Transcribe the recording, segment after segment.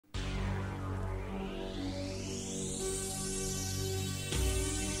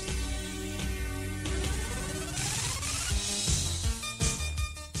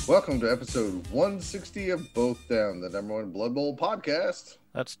Welcome to episode 160 of Both Down, the number one Blood Bowl podcast.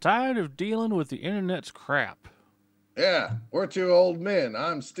 That's tired of dealing with the internet's crap. Yeah, we're two old men.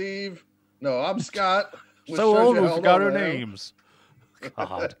 I'm Steve. No, I'm Scott. So old we forgot our names.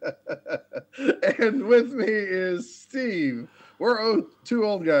 God. And with me is Steve. We're two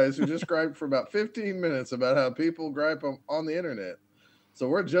old guys who just griped for about 15 minutes about how people gripe on the internet. So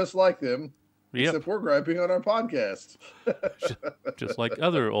we're just like them, except we're griping on our podcast. Just like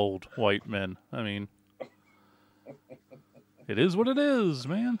other old white men. I mean, it is what it is,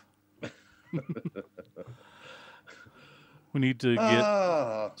 man. We need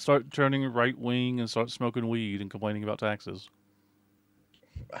to start turning right wing and start smoking weed and complaining about taxes.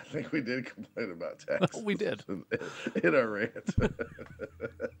 I think we did complain about taxes. We did. In our rant.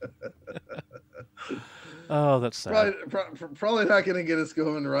 Oh, that's sad. Probably not going to get us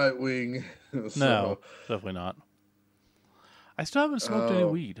going right wing. So. No, definitely not. I still haven't smoked any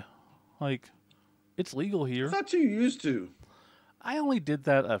weed. Like, it's legal here. I thought you used to. I only did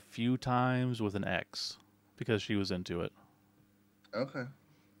that a few times with an ex because she was into it. Okay.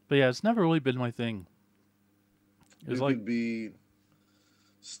 But yeah, it's never really been my thing. It could be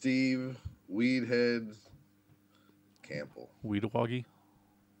Steve, Weedhead, Campbell. Weedawagi?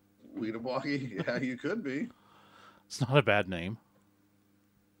 Weedawagi? Yeah, you could be. It's not a bad name.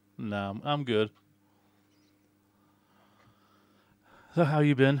 No, I'm good. So how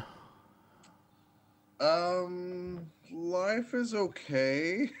you been? Life is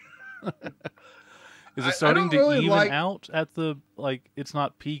okay. Is it starting to really even out at the, like, it's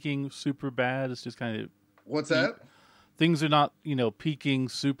not peaking super bad, it's just kind of... What's that? Things are not, peaking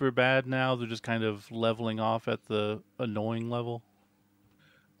super bad now, they're just kind of leveling off at the annoying level?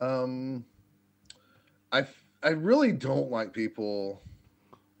 I really don't like people...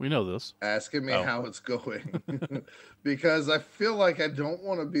 We know this. Asking me how it's going. Because I feel like I don't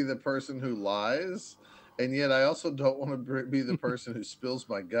want to be the person who lies, and yet I also don't want to be the person who spills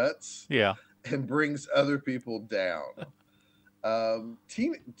my guts. Yeah. And brings other people down.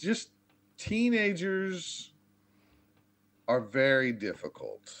 Teenagers are very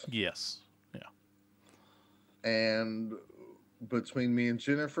difficult. Yes. Yeah. And between me and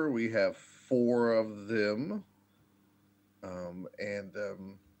Jennifer, we have 4 of them.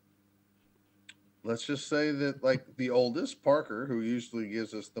 Let's just say that, like, the oldest, Parker, who usually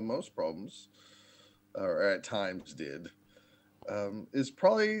gives us the most problems, or at times did, is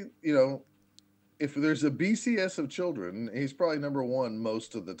probably, if there's a BCS of children, he's probably number 1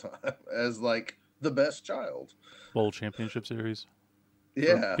 most of the time as, like, the best child. Bowl Championship Series?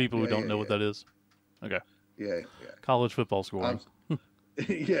 Yeah. For people who don't know what that is? Okay. Yeah. College football scoring.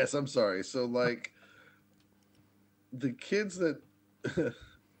 Yes, I'm sorry. So, like, the kids that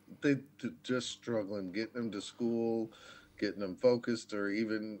they just struggling, getting them to school, getting them focused or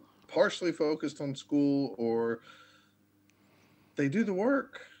even partially focused on school, or they do the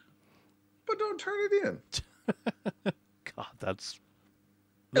work but don't turn it in. God, that's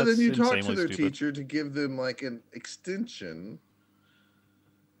and then you talk to their stupid. teacher to give them, like, an extension,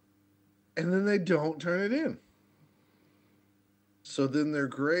 and then they don't turn it in. So then their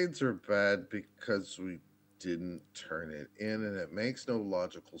grades are bad because we didn't turn it in, and it makes no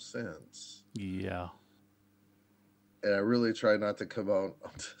logical sense. Yeah. And I really try not to come out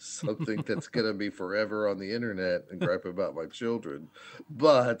onto something that's going to be forever on the internet and gripe about my children.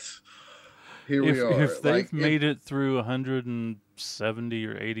 But here we are. If they've made it through 170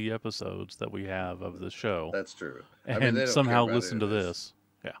 or 80 episodes that we have of the show. That's true. And somehow listen to this.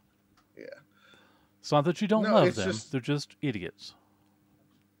 Yeah. Yeah. It's not that you don't love them. They're just idiots.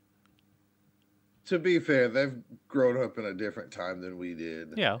 To be fair, they've grown up in a different time than we did.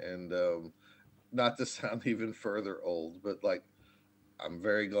 Yeah. And not to sound even further old, but, like, I'm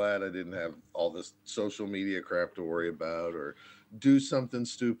very glad I didn't have all this social media crap to worry about, or do something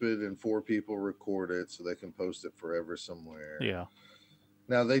stupid and 4 people record it so they can post it forever somewhere. Yeah.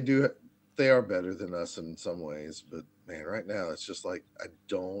 Now they are better than us in some ways, but man, right now it's just like, I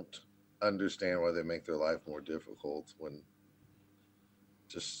don't understand why they make their life more difficult when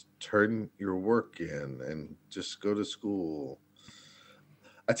just turn your work in and just go to school.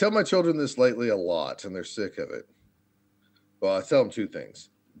 I tell my children this lately a lot, and they're sick of it. Well, I tell them 2 things.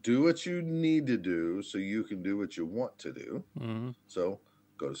 Do what you need to do so you can do what you want to do. Mm-hmm. So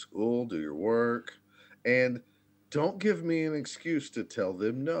go to school, do your work, and don't give me an excuse to tell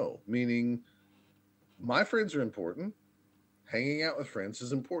them no. Meaning, my friends are important. Hanging out with friends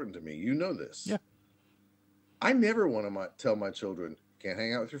is important to me. You know this. Yeah. I never want to tell my children, can't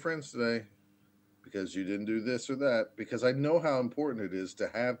hang out with your friends today because you didn't do this or that, because I know how important it is to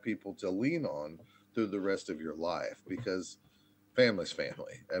have people to lean on through the rest of your life, because family's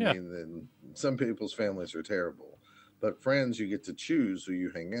family. I mean, then some people's families are terrible, but friends, you get to choose who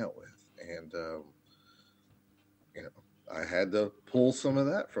you hang out with. And, you know, I had to pull some of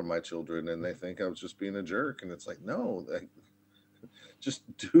that from my children, and they think I was just being a jerk. And it's like, no, just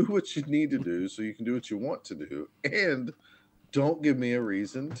do what you need to do so you can do what you want to do. And don't give me a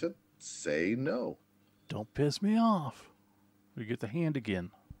reason to say no. Don't piss me off. We get the hand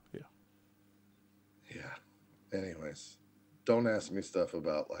again. Yeah. Anyways, don't ask me stuff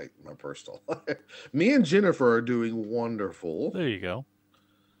about like my personal life. Me and Jennifer are doing wonderful. There you go.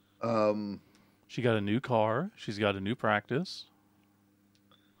 She got a new car. She's got a new practice.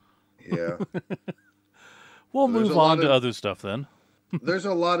 Yeah. We'll move on to other stuff then. There's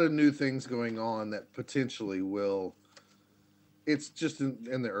a lot of new things going on that potentially will. It's just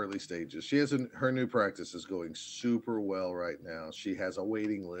in the early stages. She has her new practice is going super well right now. She has a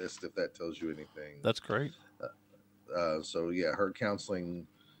waiting list, if that tells you anything. That's great. So yeah, her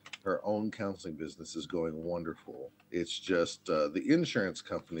own counseling business is going wonderful. It's just the insurance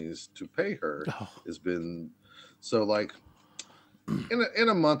companies to pay her has been so like in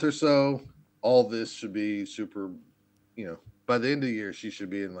a month or so, all this should be super. You know, by the end of the year, she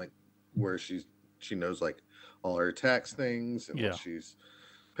should be in like where she knows like all her tax things and what she's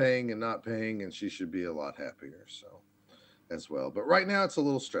paying and not paying, and she should be a lot happier. So as well, but right now it's a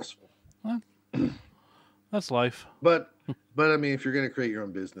little stressful. Well, that's life. But I mean, if you're going to create your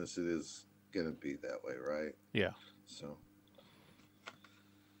own business, it is going to be that way, right? Yeah. So,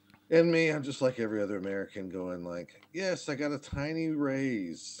 and me, I'm just like every other American going like, yes, I got a tiny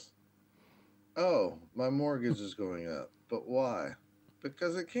raise. Oh, my mortgage is going up. But why?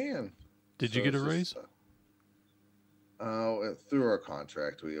 Because it can. Did you get a raise? Through our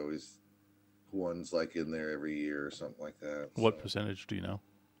contract, we always one's like in there every year or something like that. What percentage do you know?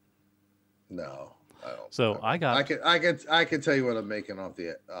 No, I don't. So I can tell you what I'm making off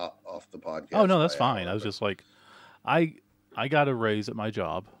the podcast. Oh no, that's fine. I was just like, I got a raise at my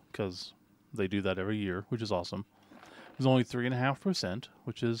job because they do that every year, which is awesome. It was only 3.5%,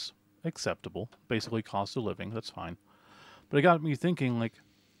 which is acceptable. Basically, cost of living. That's fine. But it got me thinking, like,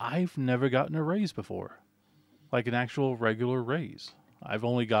 I've never gotten a raise before. Like an actual regular raise. I've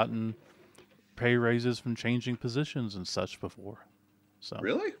only gotten pay raises from changing positions and such before. So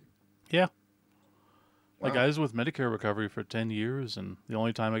really? Yeah. Wow. Like I was with Medicare Recovery for 10 years, and the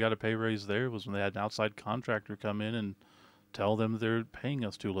only time I got a pay raise there was when they had an outside contractor come in and tell them they're paying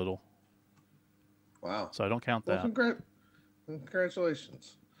us too little. Wow. So I don't count that. Well,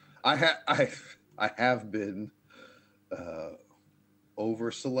 congratulations. I have been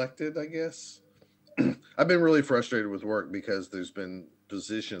over-selected, I guess. I've been really frustrated with work because there's been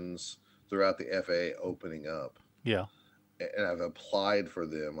positions throughout the FAA opening up. Yeah. And I've applied for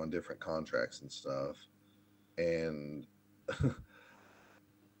them on different contracts and stuff. And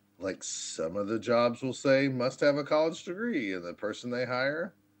like some of the jobs will say must have a college degree, and the person they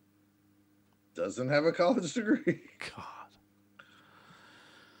hire doesn't have a college degree. God.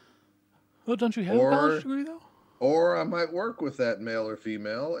 Well, don't you have a college degree though? Or I might work with that male or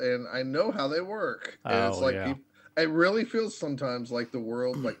female, and I know how they work. And it's like it really feels sometimes like the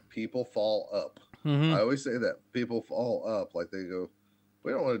world, like people fall up. Mm-hmm. I always say that people fall up, like they go,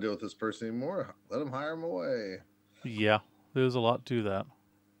 we don't want to deal with this person anymore. Let them hire them away. Yeah, there's a lot to that.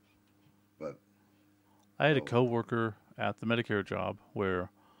 But I had a coworker at the Medicare job where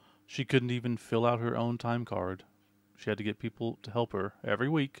she couldn't even fill out her own time card. She had to get people to help her every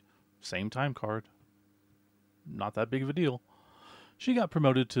week. Same time card. Not that big of a deal. She got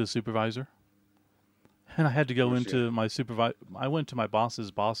promoted to supervisor. And I had to go into my I went to my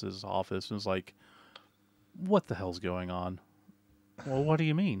boss's office and was like, what the hell's going on? Well, what do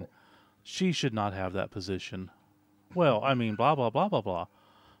you mean? She should not have that position. Well, I mean, blah, blah, blah, blah, blah.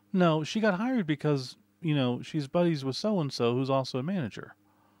 No, she got hired because, you know, she's buddies with so-and-so who's also a manager.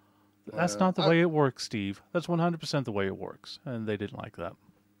 That's not the way it works, Steve. That's 100% the way it works. And they didn't like that.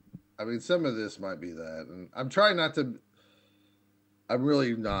 I mean, some of this might be that. And I'm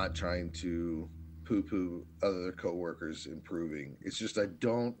really not trying to poo-poo other coworkers improving. It's just me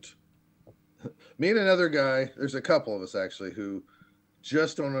and another guy, there's a couple of us actually who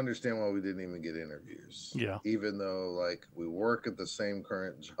just don't understand why we didn't even get interviews. Yeah. Even though like we work at the same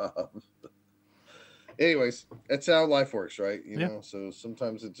current job. Anyways, that's how life works, right? You know, so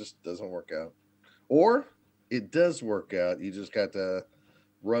sometimes it just doesn't work out. Or it does work out. You just got to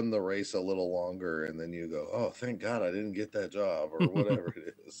run the race a little longer, and then you go, oh, thank God I didn't get that job, or whatever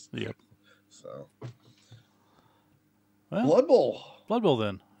it is. Yep. So, well, Blood Bowl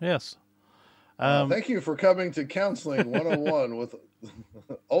then, yes. Thank you for coming to Counseling 101 with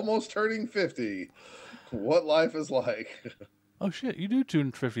almost turning 50. What life is like. Oh shit, you do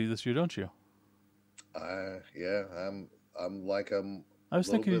turn 50 this year, don't you? Yeah, I'm like I'm I a was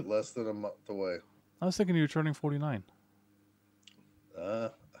little thinking bit less than a month away. I was thinking you were turning 49. Uh,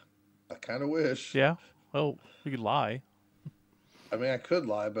 I kind of wish. Yeah. Well, you could lie. I mean, I could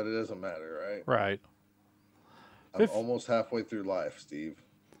lie, but it doesn't matter, right? Right. I'm Fifth, almost halfway through life, Steve.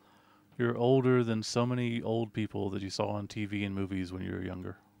 you're older than so many old people that you saw on TV and movies when you were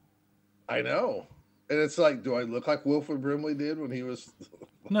younger. I know. And it's like, do I look like Wilford Brimley did when he was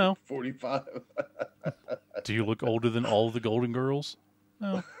like No. 45? Do you look older than all the Golden Girls?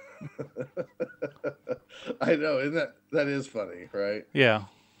 No. I know, and that is funny, right? Yeah.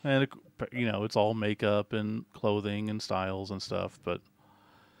 And it's all makeup and clothing and styles and stuff, but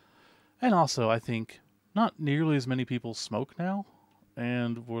and also I think not nearly as many people smoke now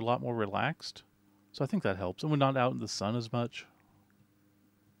and we're a lot more relaxed. So I think that helps. And we're not out in the sun as much.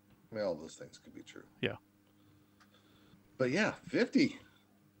 I mean, all those things could be true. Yeah. But yeah, 50.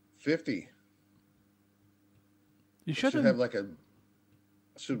 50. You Should should have like a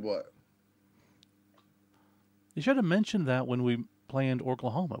should what? You should have mentioned that when we planned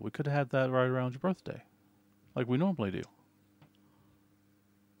Oklahoma. We could have had that right around your birthday, like we normally do.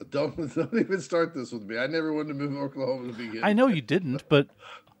 Don't even start this with me. I never wanted to move to Oklahoma to begin. I know you didn't, but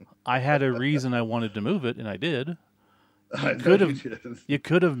I had a reason I wanted to move it, and I did. I know you did. You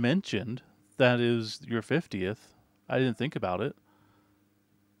could have mentioned that is your 50th. I didn't think about it.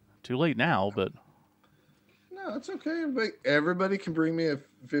 Too late now, but No, it's okay. Everybody can bring me a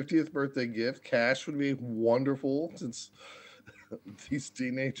 50th birthday gift. Cash would be wonderful since these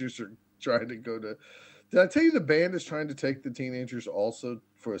teenagers are trying to go to. Did I tell you the band is trying to take the teenagers also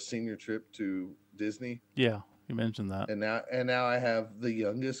for a senior trip to Disney? yeah, you mentioned that. And now I have the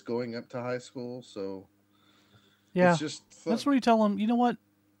youngest going up to high school, so Yeah, it's just that's where you tell them, you know what?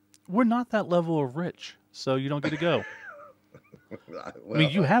 We're not that level of rich, so you don't get to go. I mean,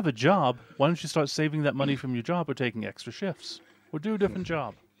 you have a job. Why don't you start saving that money from your job or taking extra shifts? Or do a different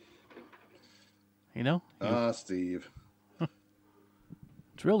job. You know? Steve.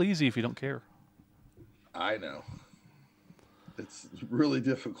 It's real easy if you don't care. I know. It's really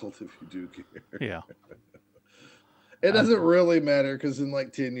difficult if you do care. Yeah. It doesn't really matter because in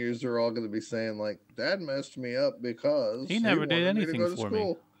like 10 years, they're all going to be saying, like, Dad messed me up because He never did wanted me to anything go to for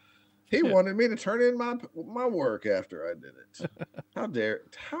school. me. He Yeah. wanted me to turn in my work after I did it.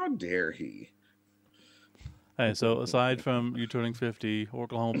 How dare he? Hey, so aside from you turning 50,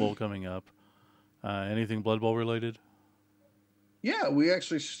 Oklahoma Bowl coming up, anything Blood Bowl related? Yeah, we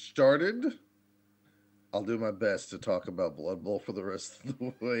actually started. I'll do my best to talk about Blood Bowl for the rest of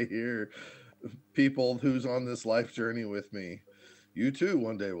the way here. People who's on this life journey with me, you too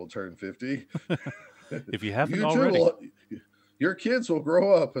one day will turn 50. If you haven't You already. Your kids will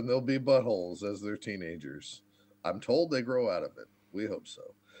grow up and they'll be buttholes as they're teenagers. I'm told they grow out of it. We hope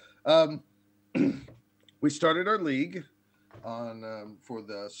so. We started our league on for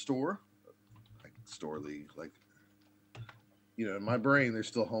the store, like store league. Like, in my brain, there's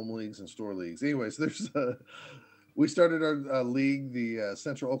still home leagues and store leagues. Anyways, we started our league, the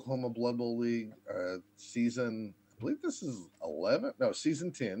Central Oklahoma Blood Bowl League, season. I believe this is 11. No,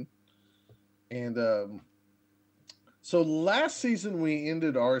 season 10. And so last season we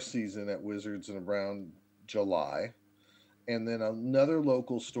ended our season at Wizards in around July, and then another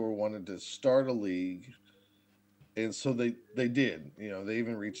local store wanted to start a league, and so they did. They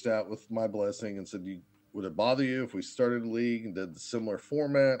even reached out with my blessing and said, would it bother you if we started a league and did the similar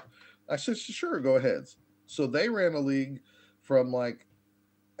format? I said, sure, go ahead. So they ran a league from like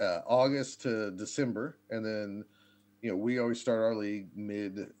August to December, and then we always start our league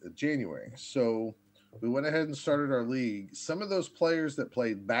mid-January. So we went ahead and started our league. Some of those players that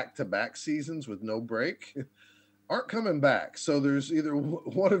played back-to-back seasons with no break aren't coming back. So there's either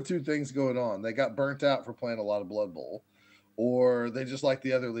one of two things going on. They got burnt out for playing a lot of Blood Bowl, or they just like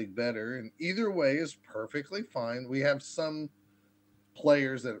the other league better. And either way is perfectly fine. We have some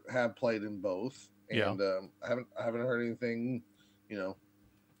players that have played in both, and I haven't heard anything,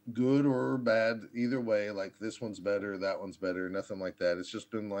 good or bad either way. Like this one's better, that one's better, nothing like that. It's just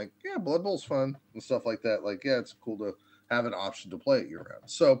been like, yeah, Blood Bowl's fun and stuff like that. Like, yeah, it's cool to have an option to play it year round.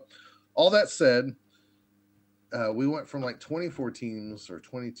 So all that said, we went from like 24 teams or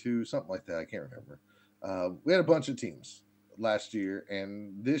 22, something like that. I can't remember. We had a bunch of teams last year,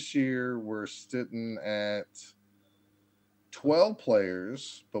 and this year we're sitting at 12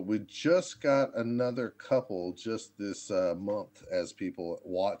 players, but we just got another couple just this month as people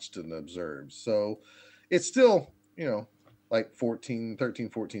watched and observed. So it's still, like 13,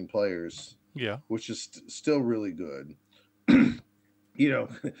 14 players. Yeah. Which is still really good.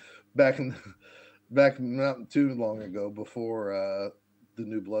 Back in back not too long ago, before the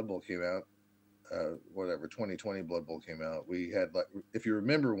new Blood Bowl came out, whatever 2020 Blood Bowl came out, we had, like, if you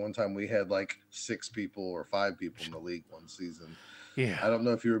remember, one time we had like 6 people or 5 people in the league one season. Yeah. I don't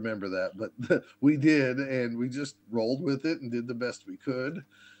know if you remember that, but we did, and we just rolled with it and did the best we could.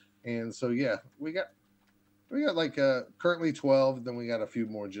 And so yeah, we got like currently 12. Then we got a few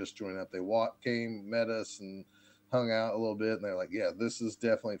more just joined up. They came, met us, and hung out a little bit. And they're like, yeah, this is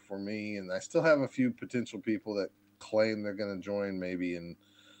definitely for me. And I still have a few potential people that claim they're going to join maybe in,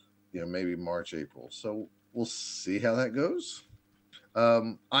 maybe March, April. So we'll see how that goes.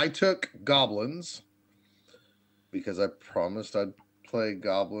 I took Goblins because I promised I'd play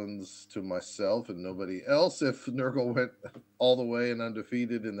Goblins to myself and nobody else if Nurgle went all the way and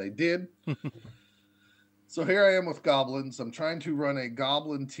undefeated, and they did. So here I am with Goblins. I'm trying to run a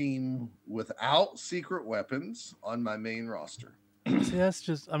Goblin team without secret weapons on my main roster. See, that's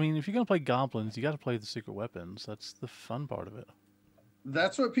just, I mean, if you're going to play Goblins, you got to play the secret weapons. That's the fun part of it.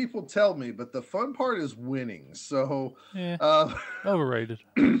 That's what people tell me, but the fun part is winning. So, overrated.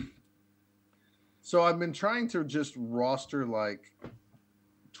 So I've been trying to just roster like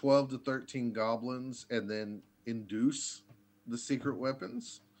 12 to 13 Goblins and then induce the secret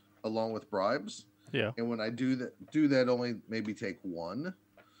weapons along with bribes. Yeah. And when I do that only maybe take one.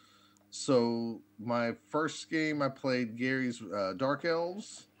 So my first game I played Gary's Dark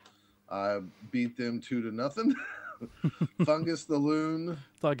Elves. I beat them 2-0. Fungus the Loon.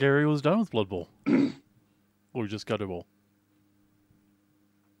 Thought Gary was done with Blood Bowl. Or just Gutter Bowl.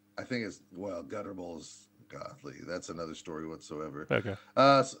 I think Gutter Bowl is godly. That's another story whatsoever. Okay.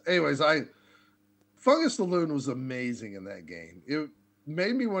 So anyways, Fungus the Loon was amazing in that game. It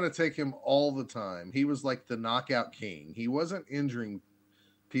made me want to take him all the time. He was like the knockout king. He wasn't injuring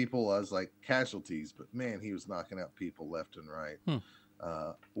people as like casualties, but man, he was knocking out people left and right.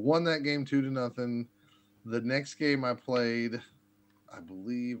 Won that game 2-0. The next game I played, I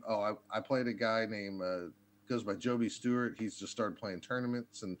believe, I played a guy named goes by Joby Stewart. He's just started playing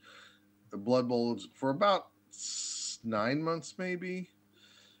tournaments and the Blood Bowl for about 9 months maybe.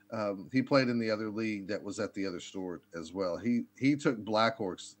 He played in the other league that was at the other store as well. He took Black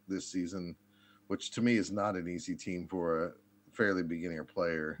Orcs this season, which to me is not an easy team for a fairly beginner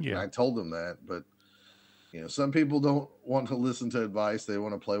player. Yeah. And I told him that, but some people don't want to listen to advice. They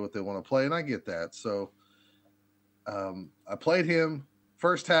want to play what they want to play, and I get that. So I played him.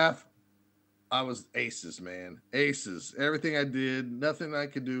 First half, I was aces, man. Aces. Everything I did, nothing I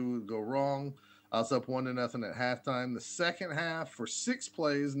could do would go wrong. I was up 1-0 at halftime. The second half, for 6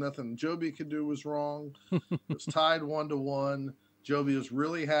 plays, nothing Joby could do was wrong. It was tied 1-1. Joby was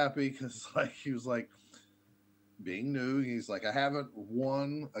really happy because he was like, being new, he's like, I haven't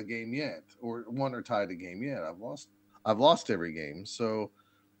won a game yet, or won or tied a game yet. I've lost every game. So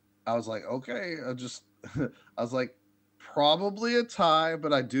I was like, okay, I was like, probably a tie,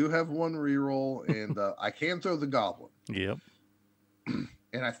 but I do have one reroll, and I can throw the Goblin. Yep.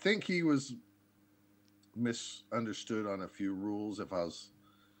 And I think he was misunderstood on a few rules. If I was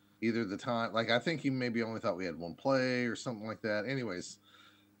either the time, I think he maybe only thought we had one play or something like that. Anyways,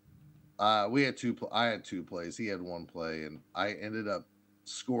 we had I had 2 plays. He had 1 play, and I ended up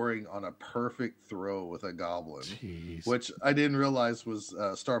scoring on a perfect throw with a Goblin. Jeez. Which I didn't realize was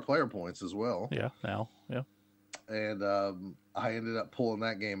star player points as well. Yeah. Now. Yeah. And I ended up pulling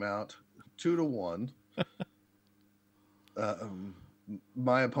that game out 2-1.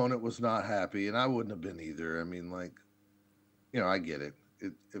 My opponent was not happy, and I wouldn't have been either. I mean, I get it.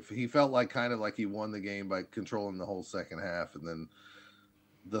 If he felt kind of like he won the game by controlling the whole second half, and then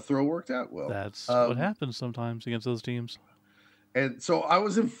the throw worked out well. That's what happens sometimes against those teams. And so I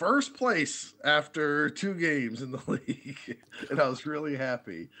was in first place after 2 games in the league, and I was really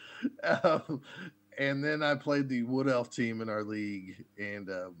happy. And then I played the Wood Elf team in our league, and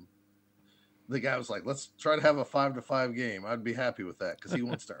the guy was like, let's try to have a 5-5 game. I'd be happy with that because he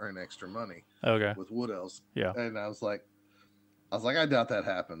wants to earn extra money with Wood Elves. Yeah. And I was like, I doubt that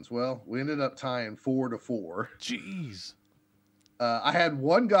happens. Well, we ended up tying 4-4. Jeez. I had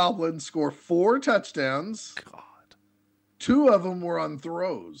 1 Goblin score 4 touchdowns. God. 2 of them were on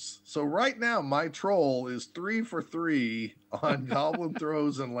throws. So right now, my troll is 3 for 3 on Goblin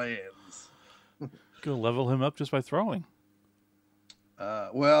throws and lands. Gonna level him up just by throwing.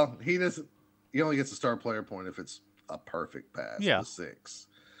 Well, he doesn't. He only gets a star player point if it's a perfect pass. Yeah. 6.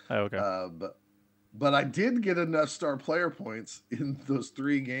 Oh, okay. But I did get enough star player points in those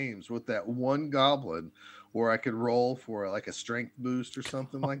 3 games with that 1 Goblin where I could roll for a strength boost or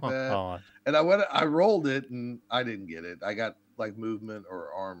something like that. And I rolled it and I didn't get it. I got movement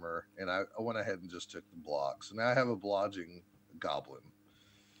or armor, and I went ahead and just took the block. So now I have a blodging Goblin.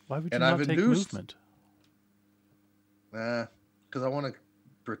 Why would you not take movement? Nah, because I want to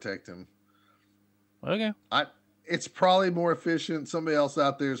protect him. Okay. It's probably more efficient. Somebody else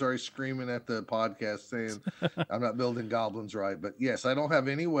out there is already screaming at the podcast saying I'm not building goblins right. But yes, I don't have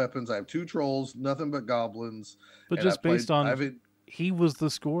any weapons. I have 2 trolls, nothing but goblins. But And just based I on haven't. he was the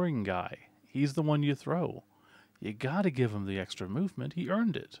scoring guy. He's the one you throw. You got to give him the extra movement. He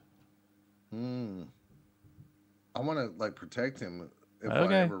earned it. I want to like protect him if I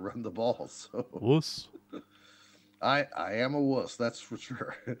Okay. ever run the ball. So Wuss. I am a wuss, that's for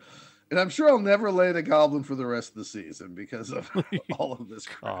sure. And I'm sure I'll never land a goblin for the rest of the season because of all of this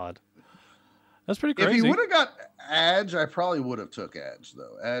crap. God. That's pretty If he crazy. would have got edge, I probably would have took edge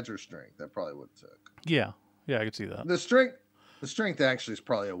though. Edge or strength, I probably would have took. Yeah. Yeah, I could see that. The strength actually is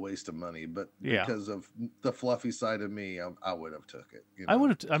probably a waste of money, but Yeah. because of the fluffy side of me, I would have took it. I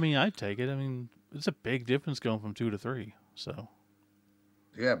would have. I mean, I'd take it. I mean, it's a big difference going from 2 to 3. So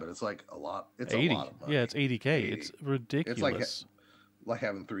Yeah, but it's like a lot. It's 80. a lot of money. Yeah, it's 80K. 80. It's ridiculous. It's like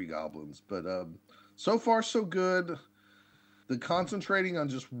having 3 goblins. But so far so good. The concentrating on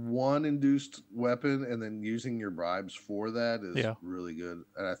just one induced weapon and then using your bribes for that is really good.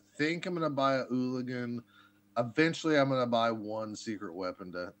 And I think I'm gonna buy a hooligan. Eventually I'm gonna buy 1 secret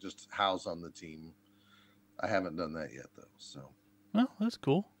weapon to just house on the team. I haven't done that yet though. So well, that's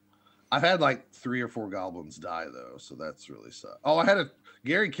cool. I've had like 3 or 4 goblins die though, so that's really sucked. Oh, I had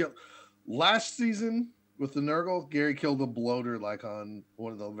Gary killed last season with the Nurgle. Gary killed a bloater like on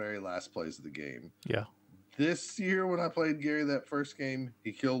one of the very last plays of the game. Yeah. This year when I played Gary that first game,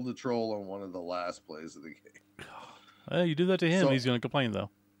 he killed the troll on one of the last plays of the game. Well, you do that to him, he's going to complain though.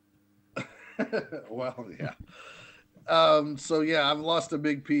 Well, yeah. So yeah, I've lost a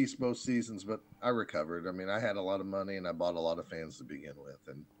big piece both seasons, but I recovered. I mean, I had a lot of money and I bought a lot of fans to begin with,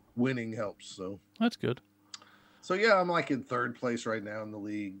 and winning helps. So that's good. So yeah, I'm like in 3rd place right now in the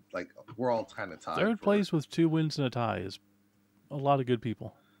league. Like we're all kind of tied. 3rd place with 2 wins and a tie is a lot of good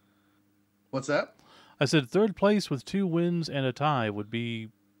people. What's that? I said 3rd place with 2 wins and a tie would be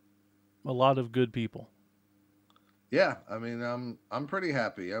a lot of good people. Yeah, I mean, I'm pretty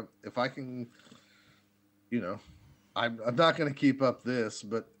happy. If I can, I'm not going to keep up this,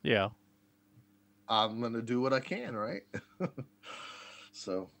 but yeah, I'm going to do what I can, right?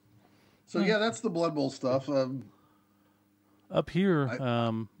 So yeah, that's the Blood Bowl stuff. Up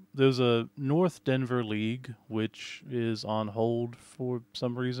here, there's a North Denver League which is on hold for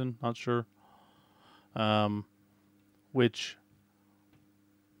some reason, not sure. Which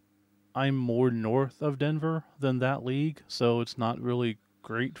I'm more north of Denver than that league, so it's not really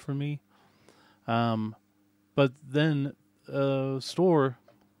great for me. But then store,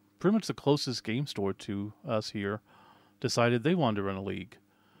 pretty much the closest game store to us here, decided they wanted to run a league.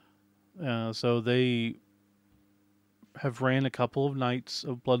 So they have ran a couple of nights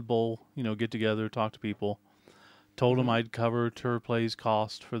of Blood Bowl, get together, talk to people. Told them I'd cover Turplay's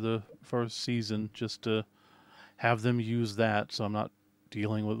cost for the first season just to have them use that, so I'm not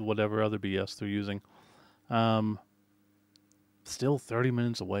dealing with whatever other BS they're using. Still 30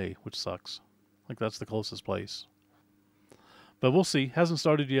 minutes away, which sucks. Like, that's the closest place. But we'll see. Hasn't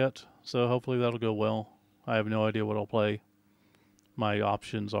started yet, so hopefully that'll go well. I have no idea what I'll play. My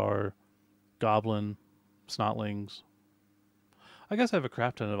options are Goblin, Snotlings. I guess I have a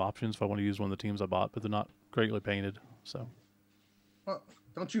crap ton of options if I want to use one of the teams I bought, but they're not greatly painted, so. Well,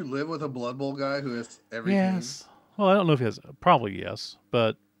 don't you live with a Blood Bowl guy who has everything? Yes. Well, I don't know if he has. Probably yes,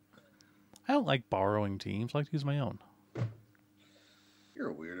 but I don't like borrowing teams. I like to use my own.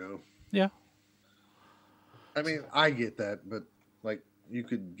 You're a weirdo. Yeah. I mean, I get that, but like, you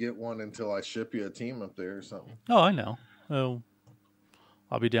could get one until I ship you a team up there or something. Oh, I know. Oh,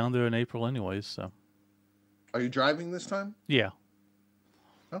 I'll be down there in April anyways, so. Are you driving this time? Yeah.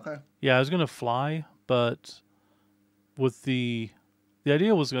 Okay. Yeah, I was gonna fly, but with the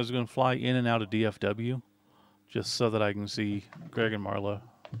idea was I was gonna fly in and out of DFW, just so that I can see Greg and Marla,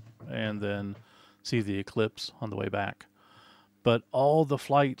 and then see the eclipse on the way back. But all the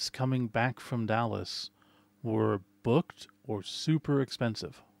flights coming back from Dallas were booked or super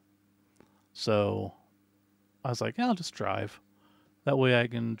expensive. So I was like, yeah, I'll just drive. That way I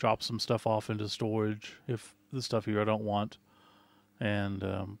can drop some stuff off into storage if the stuff here I don't want, and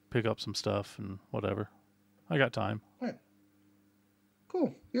pick up some stuff and whatever. I got time. Right.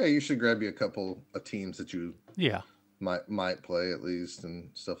 Cool. Yeah, you should grab you a couple of teams that you might play at least and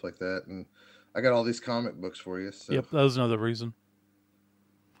stuff like that. And I got all these comic books for you. So. Yep, that was another reason.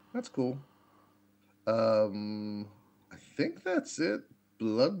 That's cool. I think that's it.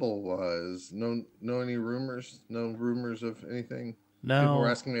 Blood Bowl wise, no any rumors, no rumors of anything. People were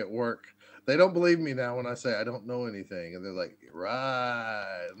No, asking me at work. They don't believe me now when I say I don't know anything, and they're like,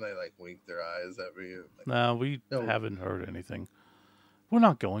 "Right," and they like wink their eyes at me. Like, no, we no, haven't heard anything. We're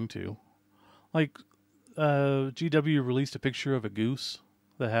not going to. Like, GW released a picture of a goose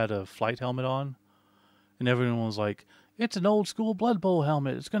that had a flight helmet on, and everyone was like, "It's an old school Blood Bowl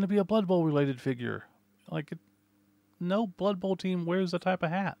helmet. It's going to be a Blood Bowl related figure." Like, no Blood Bowl team wears that type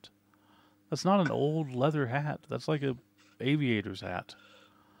of hat. That's not an old leather hat. That's like a aviator's hat.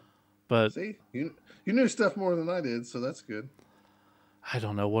 But see, you knew stuff more than I did, so that's good. I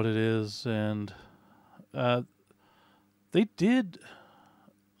don't know what it is, and uh, they did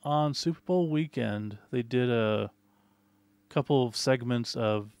on Super Bowl weekend. They did a couple of segments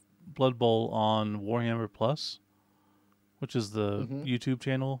of Blood Bowl on Warhammer Plus, which is the Mm-hmm. YouTube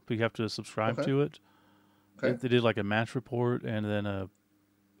channel, but you have to subscribe Okay. to it. Okay. They did like a match report and then a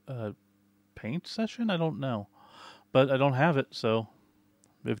paint session. I don't know, but I don't have it. So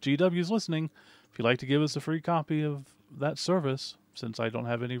if GW is listening, if you'd like to give us a free copy of that service, since I don't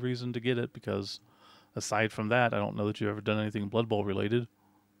have any reason to get it, because aside from that, I don't know that you've ever done anything Blood Bowl related.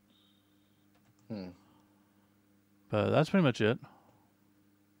 Hmm. But that's pretty much it.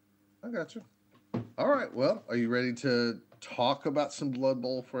 I got you. All right. Well, are you ready to talk about some Blood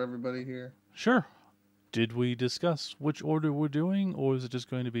Bowl for everybody here? Sure. Did we discuss which order we're doing, or is it just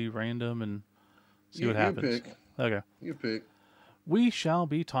going to be random and see what happens? You pick. Okay. You pick. We shall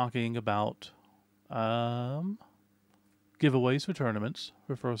be talking about giveaways for tournaments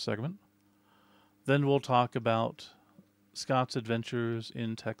for first segment. Then we'll talk about Scott's adventures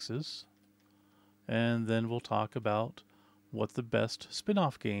in Texas. And then we'll talk about what the best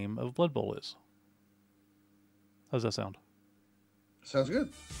spin-off game of Blood Bowl is. How's that sound? Sounds good.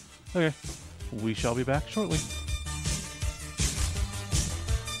 Okay. We shall be back shortly.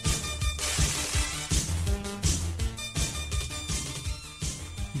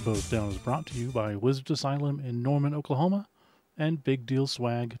 Both Down is brought to you by Wizards Asylum in Norman, Oklahoma, and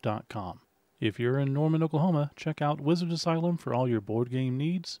BigDealSwag.com. If you're in Norman, Oklahoma, check out Wizards Asylum for all your board game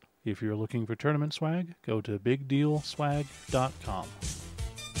needs. If you're looking for tournament swag, go to BigDealSwag.com.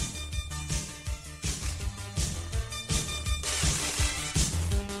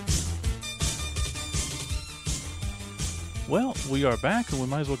 Well, we are back, and we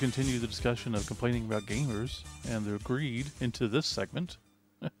might as well continue the discussion of complaining about gamers and their greed into this segment.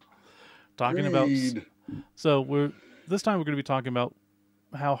 Talking Greed. about, so this time we're going to be talking about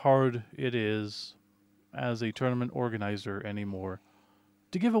how hard it is as a tournament organizer anymore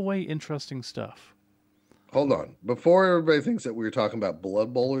to give away interesting stuff. Hold on. Before everybody thinks that we were talking about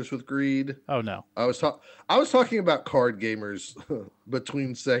Blood Bowlers with greed, Oh no, I was talking about card gamers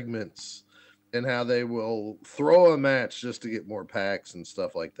between segments and how they will throw a match just to get more packs and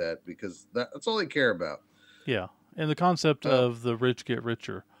stuff like that, because that's all they care about. yeah, and the concept of the rich get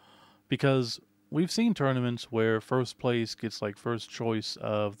richer, because we've seen tournaments where first place gets like first choice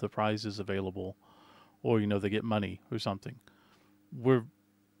of the prizes available, or they get money or something. We're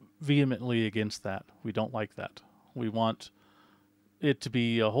vehemently against that. We don't like that. We want it to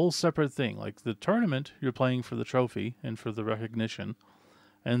be a whole separate thing. Like the tournament, you're playing for the trophy and for the recognition,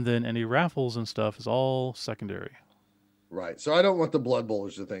 and then any raffles and stuff is all secondary. Right. So I don't want the Blood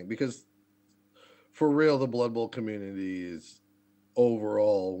Bowlers to think, because for real, the Blood Bowl community is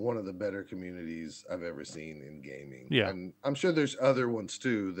overall one of the better communities I've ever seen in gaming. Yeah. And I'm sure there's other ones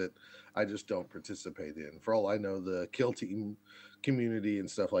too that I just don't participate in. For all I know, the Kill Team community and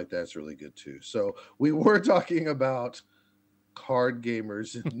stuff like that's really good too. So we were talking about card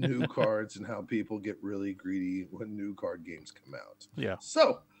gamers and new cards and how people get really greedy when new card games come out. Yeah.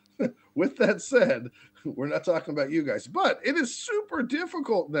 So with that said, we're not talking about you guys, but it is super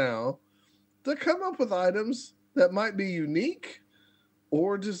difficult now to come up with items that might be unique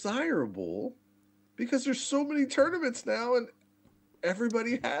or desirable, because there's so many tournaments now and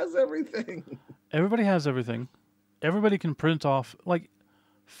everybody has everything. Everybody has everything. Everybody can print off, like,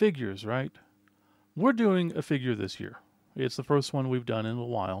 figures, right? We're doing a figure this year. It's the first one we've done in a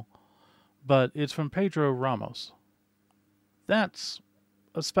while, but it's from Pedro Ramos. That's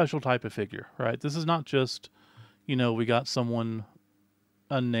a special type of figure, right? This is not just, we got someone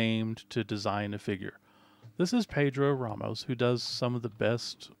unnamed to design a figure. This is Pedro Ramos, who does some of the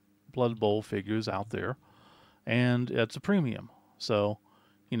best Blood Bowl figures out there, and it's a premium. So,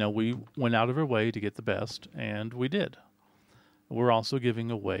 we went out of our way to get the best, and we did. We're also giving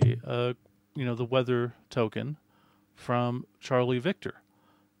away, the weather token from Charlie Victor.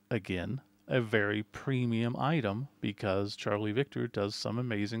 Again, a very premium item, because Charlie Victor does some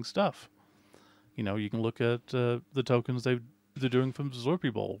amazing stuff. You can look at the tokens they're doing from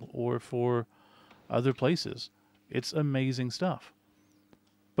Slurpee Bowl or for other places. It's amazing stuff.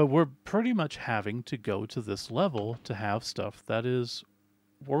 But we're pretty much having to go to this level to have stuff that is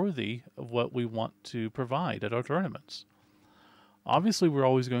worthy of what we want to provide at our tournaments. Obviously, we're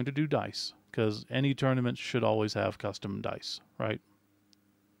always going to do dice because any tournament should always have custom dice, right?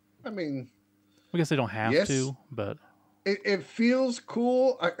 I mean, I guess they don't have yes, to, but it feels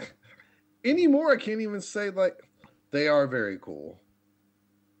cool. Anymore, I can't even say like they are very cool.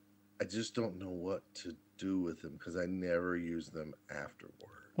 I just don't know what to do with them because I never use them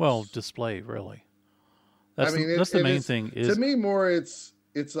well, afterwards. display really. I That's mean, that's the it main is thing. to Is me more. It's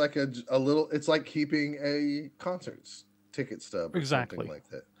like a little. It's like keeping a concerts ticket stub or something exactly, like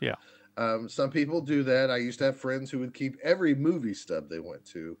that. yeah. Some people do that. I used to have friends who would keep every movie stub they went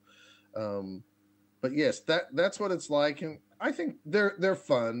to. Um, but yes, that's what it's like, and I think they're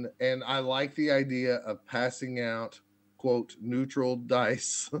fun, and I like the idea of passing out quote neutral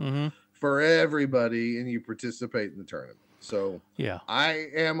dice Mm-hmm. for everybody, and you participate in the tournament. So Yeah. I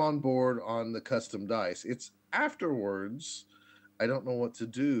am on board on the custom dice. It's afterwards I don't know what to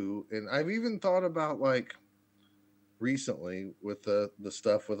do, and I've even thought about like recently with the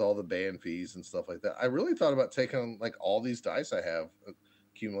stuff with all the ban fees and stuff like that. I really thought about taking like all these dice I have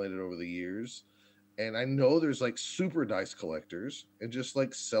accumulated over the years, and I know there's like super dice collectors and just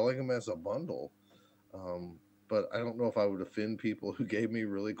like selling them as a bundle. Um, but I don't know if I would offend people who gave me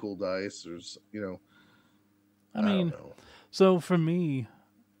really cool dice or I I don't mean, know. so for me,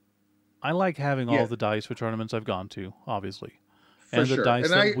 I like having all Yeah, the dice for tournaments I've gone to, obviously, for and the sure. dice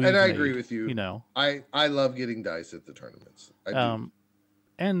And that I we've agree made. with You you. know, I love getting dice at the tournaments. I do. um,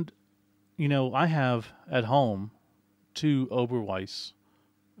 and I have at home two Oberweis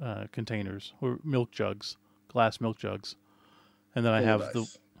containers or milk jugs, glass milk jugs, and then I Full of have the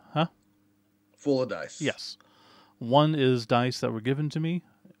dice. huh? Full of dice. Yes, one is dice that were given to me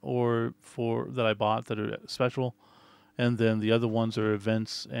or for that I bought that are special, and then the other ones are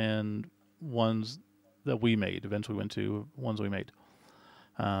events and ones that we made, events we went to, ones we made.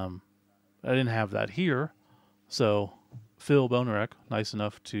 Um, I didn't have that here, so Phil Bonarek, nice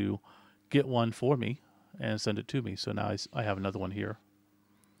enough to get one for me and send it to me. So now I have another one here.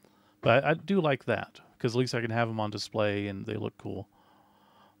 But I do like that because at least I can have them on display and they look cool.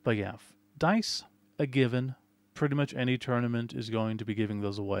 But yeah, dice, a given. Pretty much any tournament is going to be giving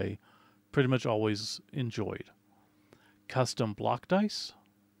those away. Pretty much always enjoyed. Custom block dice,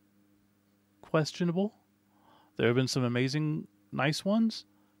 questionable. There have been some amazing, nice ones,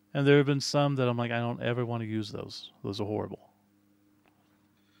 and there have been some that I'm like, I don't ever want to use those. Those are horrible.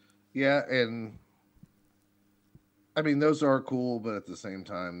 Yeah, and I mean those are cool, but at the same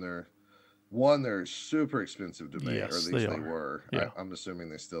time they're super expensive to make, or at Yes, they least they are. were. Yeah, I'm assuming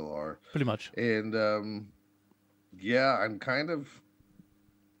they still are. pretty much. And yeah,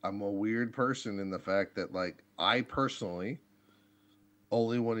 I'm a weird person in the fact that like I personally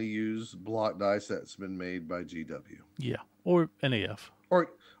only want to use block dice that's been made by GW Yeah, or NAF.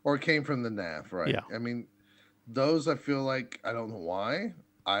 or came from the NAF, right? Yeah, I mean, those I feel like I don't know why.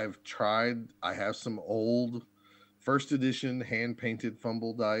 I've tried. I have some old first edition hand painted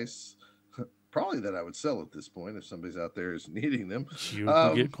fumble dice, probably that I would sell at this point if somebody's out there is needing them. you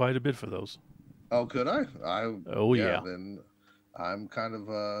can get Um, quite a bit for those. oh, could I? Oh Yeah. yeah. Then I'm kind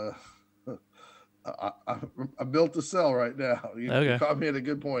of I'm built to sell right now. You Okay, caught me at a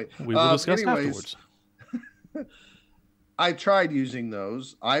good point. we will discuss Anyways, afterwards. I tried using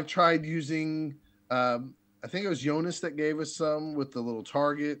those. I've tried using. I think it was Jonas that gave us some with the little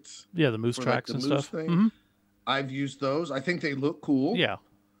target Yeah, the moose for like tracks the and moose stuff. thing. I've used those. I think they look cool. Yeah,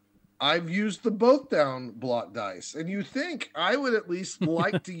 I've used the both down block dice, and you think I would at least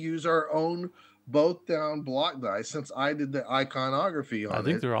like to use our own both down block dice since I did the iconography I on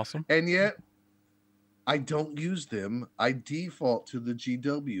think it, they're awesome. and yet I don't use them. I default to the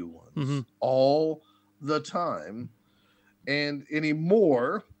GW ones all the time, and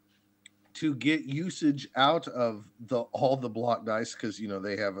anymore to get usage out of all the block dice because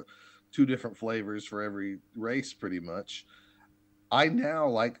they have two different flavors for every race pretty much. I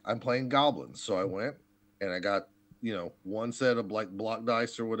now I'm playing goblins, so I went and I got one set of like block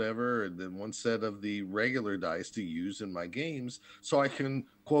dice or whatever, and then one set of the regular dice to use in my games, so I can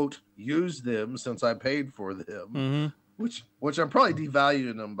quote use them since I paid for them. Which I'm probably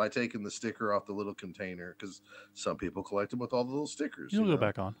devaluing them by taking the sticker off the little container because some people collect them with all the little stickers. You'll go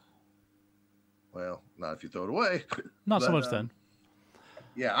back on. Well, not if you throw it away. Not so But, much then.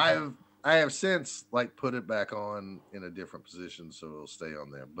 Yeah, I have since put it back on in a different position so it'll stay on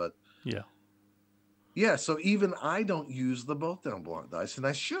there. But Yeah. so even I don't use the both down block dice, and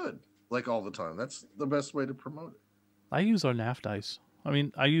I should all the time. That's the best way to promote it. I use our NAF dice. I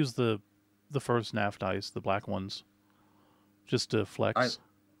mean, I use the first NAF dice, the black ones, just to flex.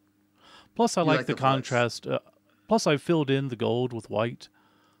 Plus, I You like like the the flex. contrast. Plus, I filled in the gold with white,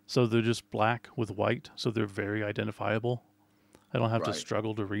 so they're just black with white, so they're very identifiable. I don't have to Right.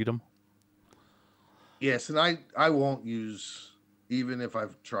 struggle to read them. Yes, and I won't use, even if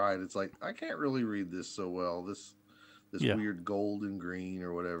I've tried. It's like I can't really read this so well. This Yeah. weird gold and green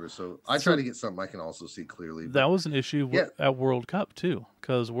or whatever. So I try So to get something I can also see clearly. that But was an issue yeah, at World Cup too,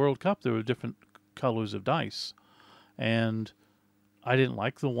 because World Cup there were different colors of dice, and I didn't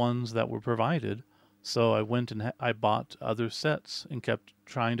like the ones that were provided, so I went and I bought other sets and kept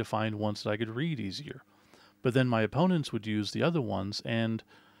trying to find ones that I could read easier. But then my opponents would use the other ones, and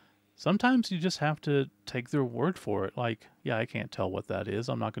sometimes you just have to take their word for it. Like, yeah, I can't tell what that is.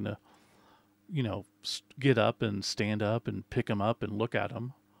 I'm not going to, get up and stand up and pick them up and look at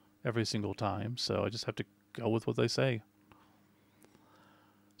them every single time. So I just have to go with what they say.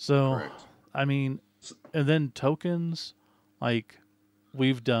 So, correct. I mean, and then tokens, like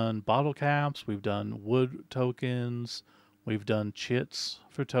we've done bottle caps, we've done wood tokens, we've done chits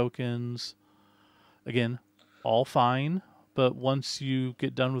for tokens. Again, all fine, but once you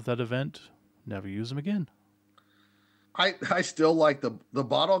get done with that event, never use them again. I still like the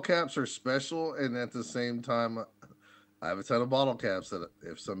bottle caps are special, and at the same time, I have a ton of bottle caps that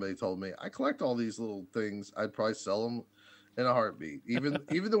if somebody told me I collect all these little things, I'd probably sell them in a heartbeat. Even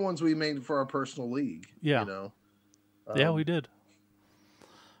the ones we made for our personal league, Yeah, yeah, we um, did.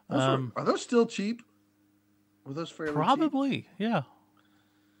 those Um, are those still cheap? Were those fairly cheap? Probably, yeah,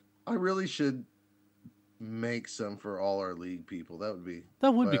 I really should make some for all our league people. That would be,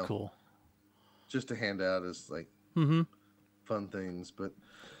 that would be well, cool. just to hand out as like Mm-hmm. fun things. But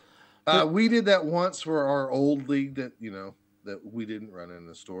But we did that once for our old league that that we didn't run in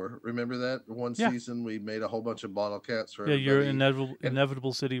the store. Remember that one yeah, season we made a whole bunch of bottle caps for yeah, your everybody, and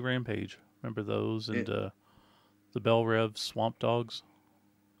inevitable city rampage. Remember those and it, the Bell Rev swamp dogs.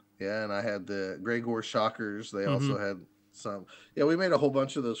 yeah, and I had the Gregor Shockers. They Mm-hmm. also had some. Yeah, we made a whole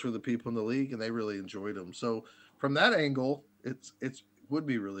bunch of those for the people in the league, and they really enjoyed them. So from that angle, it's would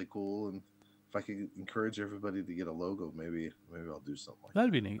be really cool, and if I could encourage everybody to get a logo, maybe I'll do something like That'd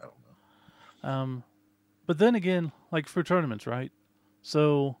that. be neat. I don't know. But then again, like for tournaments, right?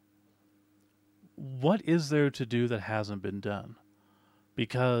 So what is there to do that hasn't been done?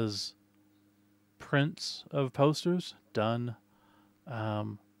 Because prints of posters done,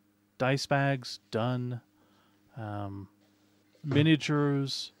 um, dice bags done, um,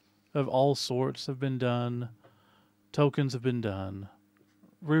 miniatures of all sorts have been done, tokens have been done,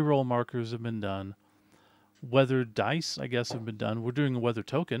 reroll markers have been done, weather dice I guess have been done. We're doing a weather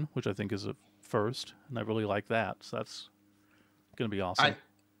token, which I think is a first, and I really like that. So that's going to be awesome.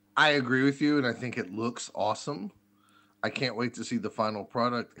 I agree with you, and I think it looks awesome. I can't wait to see the final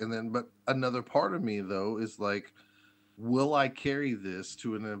product. And then, but another part of me though is like, will I carry this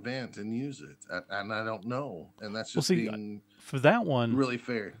to an event and use it? And I don't know. And that's Well, just see, being for that one, really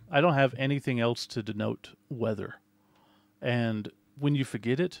fair. I don't have anything else to denote weather. And when you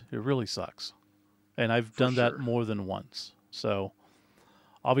forget it, it really sucks. And I've For done that sure. more than once. So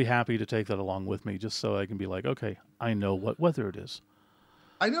I'll be happy to take that along with me just so I can be like, okay, I know what weather it is.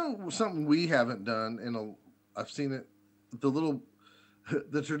 I know something we haven't done I've seen it, the little,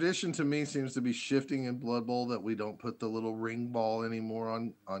 the tradition to me seems to be shifting in Blood Bowl that we don't put the little ring ball anymore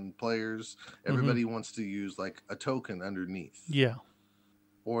on players. Mm-hmm. Everybody wants to use like a token underneath. Yeah.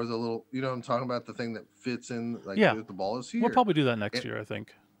 Or the little, I'm talking about, the thing that fits in, like Yeah. the ball is We'll here. probably do that next And year, I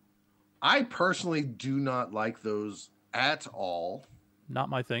think. I personally do not like those at all. Not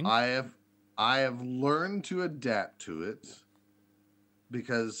my thing. I have learned to adapt to it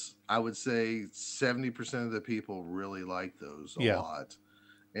because I would say 70% of the people really like those a Yeah. lot.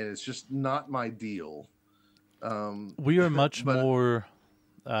 And it's just not my deal. We are much But more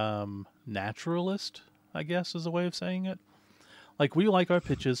naturalist, I guess is a way of saying it. Like we like our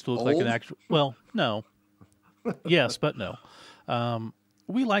pitches to look like an old, actual. Well, no, yes, but no.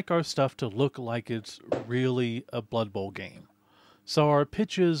 We like our stuff to look like it's really a Blood Bowl game. So our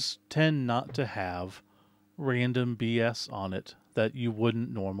pitches tend not to have random BS on it that you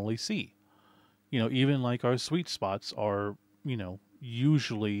wouldn't normally see. Even like our sweet spots are,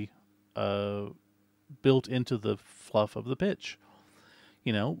 usually built into the fluff of the pitch.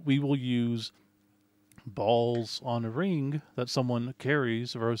 We will use balls on a ring that someone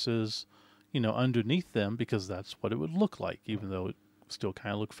carries versus, underneath them because that's what it would look like, even though it still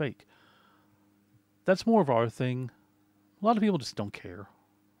kind of look fake. That's more of our thing. A lot of people just don't care.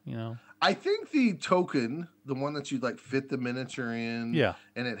 I think the token, the one that you like fit the miniature in, Yeah.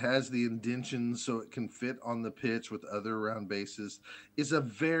 and it has the indentions so it can fit on the pitch with other round bases, is a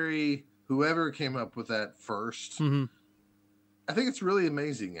very, whoever came up with that first, Mm-hmm. I think it's really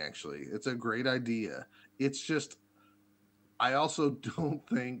amazing, actually. It's a great idea. It's just, I also don't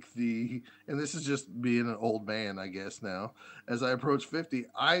think and this is just being an old man, I guess now, as I approach 50,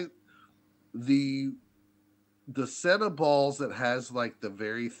 the, the set of balls that has like the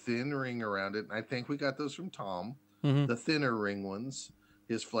very thin ring around it, and I think we got those from Tom, Mm-hmm. the thinner ring ones,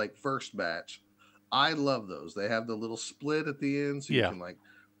 his like first batch. I love those. They have the little split at the end, so you Yeah. can like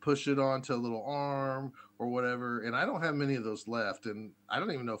push it onto a little arm or whatever. And I don't have many of those left, and I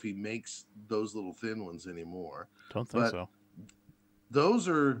don't even know if he makes those little thin ones anymore. Don't think But so. those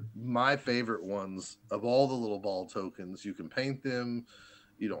are my favorite ones of all the little ball tokens. You can paint them.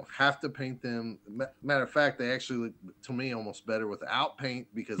 You don't have to paint them. Matter of fact, they actually look to me almost better without paint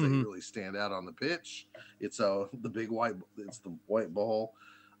because they Mhm. really stand out on the pitch. It's the big white. It's the white ball.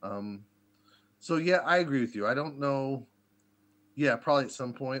 So yeah, I agree with you. I don't know. Yeah, probably at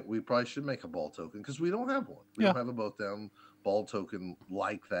some point we probably should make a ball token because we don't have one. We Yeah. don't have a both down ball token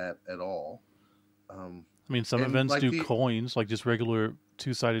like that at all. I mean, some And events like do coins, like just regular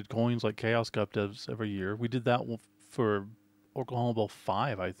two-sided coins, like Chaos Cup does every year. We did that for Oklahoma Bowl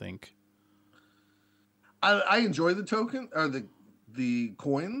 5, I think. I enjoy the token or the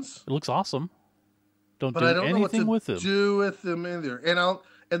coins, It looks awesome. Don't but do I don't know what anything to with them. do with them either.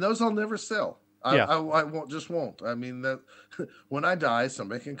 And those I'll never sell. Yeah. I won't. I mean that when I die,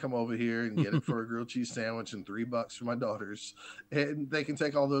 somebody can come over here and get it for a grilled cheese sandwich and $3 for my daughters, and they can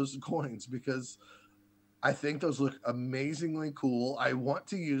take all those coins because I think those look amazingly cool. I want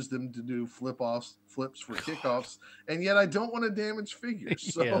to use them to do flips for kickoffs, and yet I don't want to damage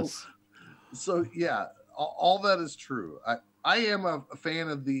figures. So, Yes. so yeah, all that is true. I am a fan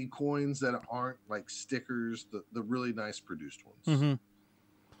of the coins that aren't like stickers, the really nice produced ones.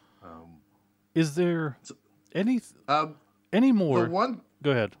 hmm Um, Is there any um, more? the one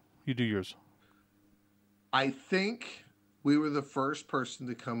Go ahead. You do yours. I think we were the first person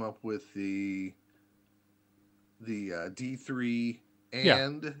to come up with the D3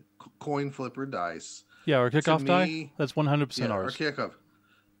 and coin flipper dice. Yeah, our kickoff die. me, That's 100% Yeah, our ours. kickoff.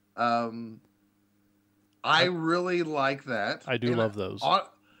 I really like that. I do And love those.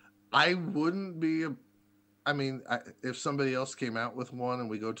 I wouldn't be if somebody else came out with one and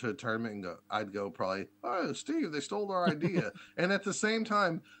we go to a tournament and I'd go probably, oh, Steve, they stole our idea. And at the same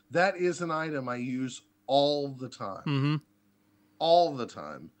time, that is an item I use all the time. Mm-hmm. All the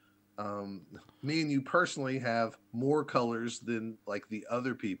time. Me and you personally have more colors than like the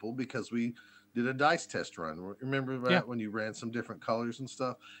other people because we did a dice test run. Remember that when you ran some different colors and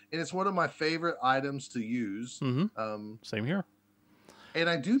stuff? And it's one of my favorite items to use. Mm-hmm. Same here. And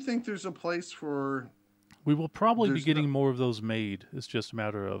I do think there's a place for... We will probably be getting more of those made. It's just a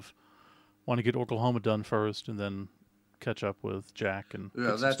matter of want to get Oklahoma done first and then catch up with Jack and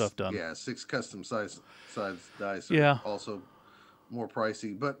get some stuff done. Yeah, 6 custom size dice are also more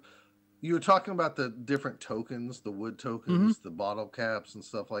pricey. But you were talking about the different tokens, the wood tokens, the bottle caps and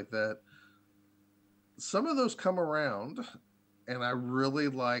stuff like that. Some of those come around, and I really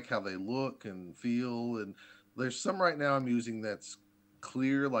like how they look and feel. And there's some right now I'm using that's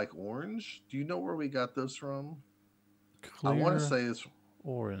clear like orange. Do you know where we got those from? Clear I want to say it's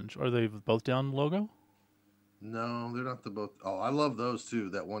orange. Are they both down logo? No, they're not the both. Oh, I love those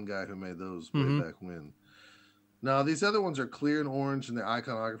too. That one guy who made those way back when. No, these other ones are clear and orange, and the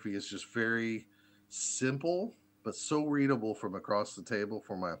iconography is just very simple, but so readable from across the table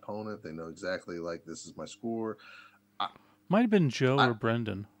for my opponent. They know exactly like this is my score. Might have been Joe or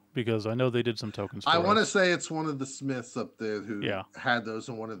Brendan because I know they did some tokens. I want to say it's one of the Smiths up there who had those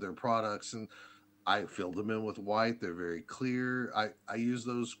in one of their products, and I filled them in with white. They're very clear. I use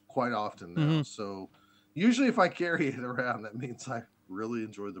those quite often now. So usually if I carry it around, that means I really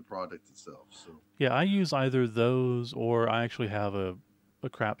enjoy the product itself. So yeah, I use either those or I actually have a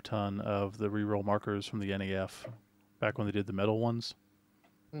crap ton of the reroll markers from the NAF back when they did the metal ones.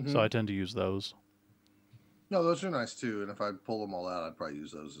 So I tend to use those. No, those are nice too. And if I pull them all out, I'd probably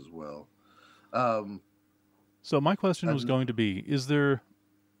use those as well. So my question was going to be,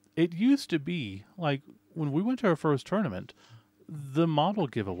 it used to be like when we went to our first tournament, the model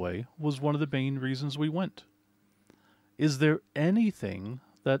giveaway was one of the main reasons we went. Is there anything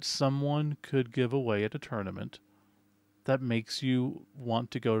that someone could give away at a tournament that makes you want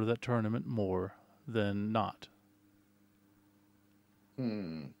to go to that tournament more than not?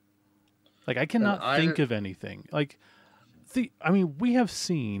 Like, I cannot think of anything. Like, we have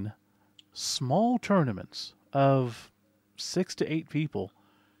seen small tournaments of 6 to 8 people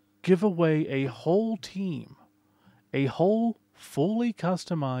give away a whole team, a whole fully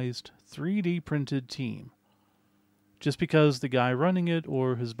customized 3D printed team. Just because the guy running it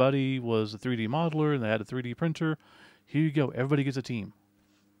or his buddy was a 3D modeler and they had a 3D printer, Here you go. Everybody gets a team.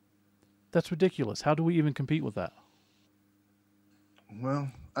 That's ridiculous. How do we even compete with that? Well,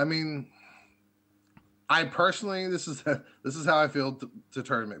 I mean, I personally, this is how I feel to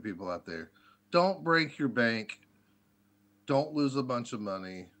tournament people out there. Don't break your bank. Don't lose a bunch of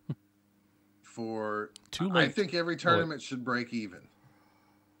money for. Too late. I think every tournament should break even.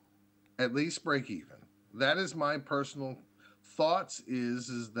 At least break even. That is my personal thoughts.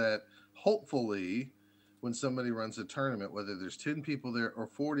 Is that hopefully, when somebody runs a tournament, whether there's 10 people there or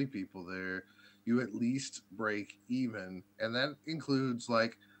 40 people there, you at least break even, and that includes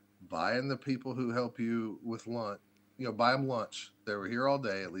like buying the people who help you with lunch. Buy them lunch. They were here all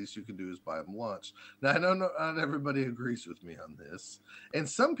day. At least you can do is buy them lunch. Now, I know not everybody agrees with me on this. And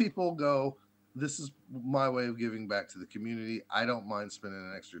some people go, this is my way of giving back to the community. I don't mind spending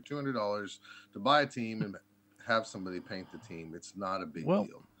an extra $200 to buy a team and have somebody paint the team. It's not a big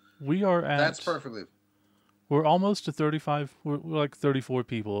deal. We are at... That's perfectly... We're almost to 35. We're like 34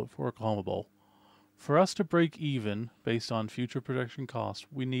 people for Oklahoma Bowl. For us to break even based on future production costs,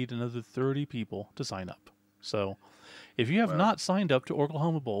 we need another 30 people to sign up. So, if you have not signed up to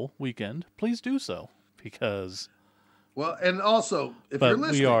Oklahoma Bowl weekend, please do so, because... Well, and also, if you're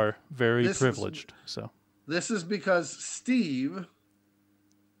listening... we are very privileged, so... This is because Steve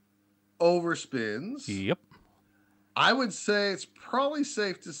overspends. Yep. I would say it's probably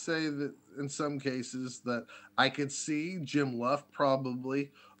safe to say that in some cases that I could see Jim Luff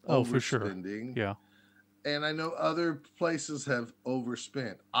probably overspending. For sure. Yeah. And I know other places have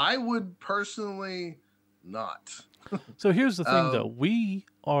overspent. I would personally not. So here's the thing, though. We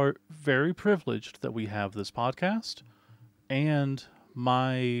are very privileged that we have this podcast and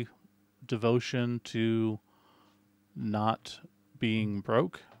my devotion to not being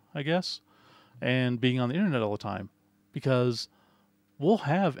broke, I guess, and being on the internet all the time, because we'll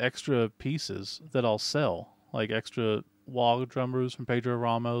have extra pieces that I'll sell, like extra wall drummers from Pedro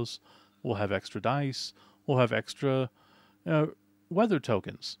Ramos. We'll have extra dice. We'll have extra weather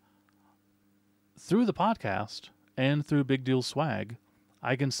tokens. Through the podcast and through Big Deal Swag,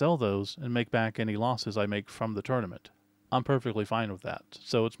 I can sell those and make back any losses I make from the tournament. I'm perfectly fine with that.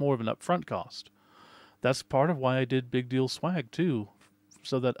 So it's more of an upfront cost. That's part of why I did Big Deal Swag too,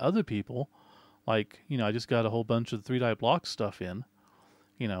 so that other people, like, I just got a whole bunch of 3-die block stuff in,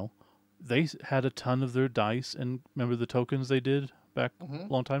 they had a ton of their dice, and remember the tokens they did back a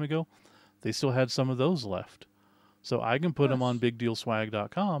long time ago? They still had some of those left. So I can put them on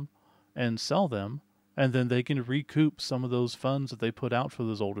bigdealswag.com and sell them, and then they can recoup some of those funds that they put out for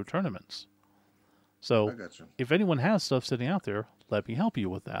those older tournaments. So if anyone has stuff sitting out there, let me help you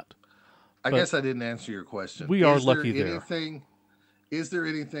with that. I guess I didn't answer your question. We are lucky there. Is there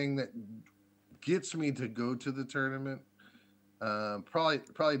anything that gets me to go to the tournament?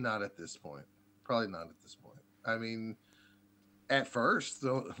 Probably not at this point. I mean, at first,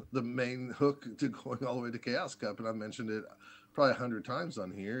 the main hook to going all the way to Chaos Cup, and I mentioned it probably 100 times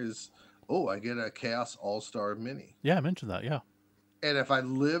on here, is, I get a Chaos All-Star Mini. Yeah, I mentioned that, yeah. And if I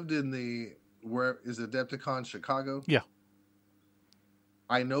lived in where is Adepticon Chicago? Yeah.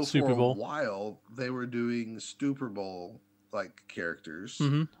 I know for a while they were doing Super Bowl like characters.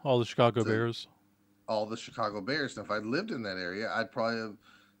 Mm-hmm. All the Chicago Bears. All the Chicago Bears. And if I lived in that area, I'd probably have,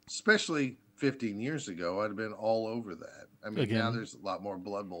 especially 15 years ago, I'd have been all over that. I mean, now there's a lot more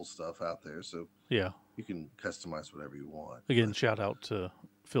Blood Bowl stuff out there, so yeah, you can customize whatever you want. Again, shout out to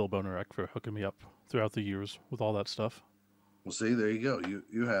Phil Bonarek for hooking me up throughout the years with all that stuff. Well, see, there you go.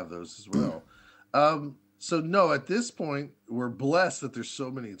 You have those as well. So no, at this point, we're blessed that there's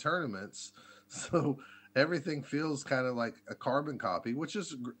so many tournaments. So everything feels kind of like a carbon copy, which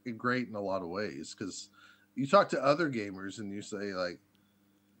is great in a lot of ways. Because you talk to other gamers and you say like,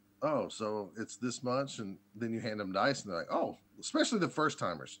 "Oh, so it's this much," and then you hand them dice, and they're like, "Oh," especially the first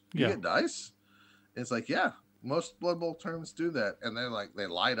timers. You get dice. And it's like, yeah, most Blood Bowl tournaments do that, and they're like, they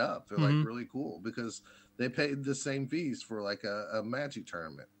light up. They're like really cool because they paid the same fees for like a Magic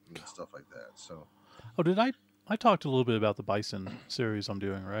tournament and stuff like that. So, did I talked a little bit about the Bison series I'm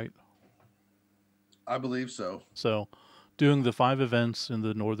doing, right? I believe so. So, doing the 5 events in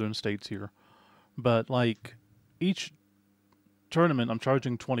the northern states here, but like each tournament I'm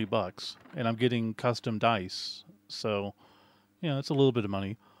charging $20 and I'm getting custom dice, so it's a little bit of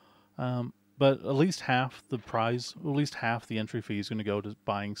money, but at least half the prize, at least half the entry fee is going to go to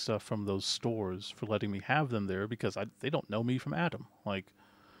buying stuff from those stores for letting me have them there, because they don't know me from Adam. Like,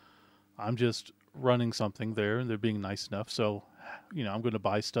 I'm just running something there and they're being nice enough, so I'm going to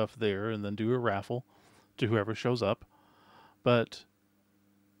buy stuff there and then do a raffle to whoever shows up. But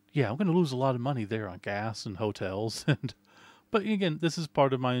yeah, I'm going to lose a lot of money there on gas and hotels. But again, this is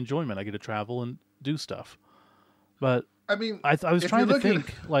part of my enjoyment. I get to travel and do stuff. But I mean, I was if you trying to look at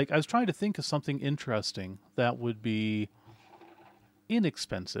think, like, I was trying to think of something interesting that would be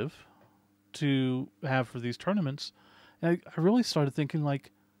inexpensive to have for these tournaments. And I really started thinking,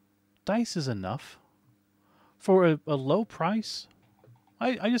 like, dice is enough. For a low price,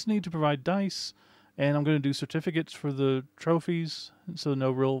 I just need to provide dice, and I'm going to do certificates for the trophies. So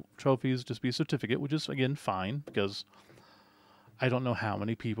no real trophies, just be a certificate, which is, again, fine, because I don't know how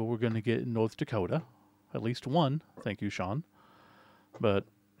many people we're going to get in North Dakota. At least one. Thank you, Sean. But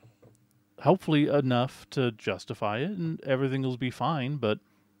hopefully enough to justify it, and everything will be fine, but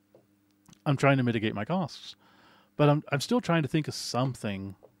I'm trying to mitigate my costs. But I'm still trying to think of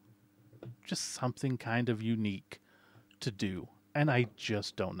something, just something kind of unique to do, and I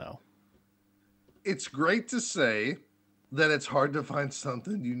just don't know. it's great to say that it's hard to find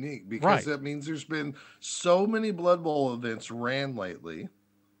something unique because Right. that means there's been so many Blood Bowl events ran lately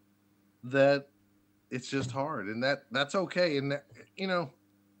that it's just hard, and that's okay. And that, you know,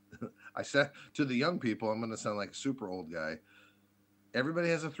 I said to the young people, I'm going to sound like a super old guy. Everybody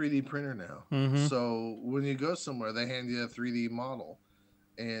has a 3D printer now, Mm-hmm. so when you go somewhere, they hand you a 3D model,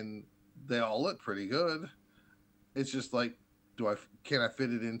 and they all look pretty good. It's just like, can I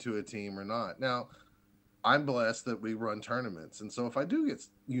fit it into a team or not? Now, I'm blessed that we run tournaments, and so if I do get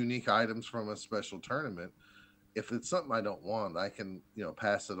unique items from a special tournament, if it's something I don't want, I can,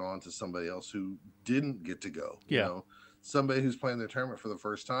 pass it on to somebody else who didn't get to go. Yeah. Somebody who's playing their tournament for the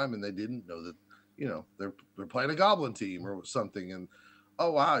first time and they didn't know that, they're playing a goblin team or something, and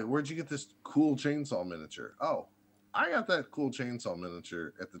oh wow, where'd you get this cool chainsaw miniature? Oh, I got that cool chainsaw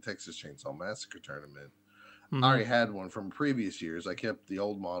miniature at the Texas Chainsaw Massacre tournament. I Mm-hmm. already had one from previous years. I kept the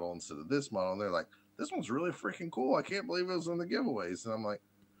old model instead of this model, and they're like, this one's really freaking cool. I can't believe it was in the giveaways. And I'm like,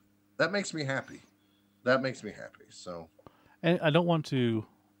 that makes me happy. That makes me happy. So, And I don't want to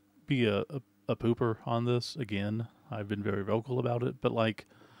be a pooper on this again. I've been very vocal about it, but like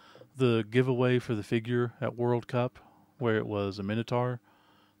the giveaway for the figure at World Cup, where it was a Minotaur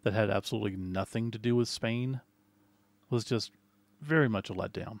that had absolutely nothing to do with Spain, was just very much a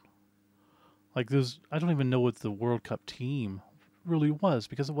letdown. Like I don't even know what the World Cup team really was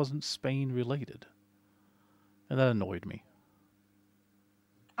because it wasn't Spain related, and that annoyed me.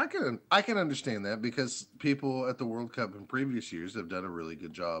 I can understand that because people at the World Cup in previous years have done a really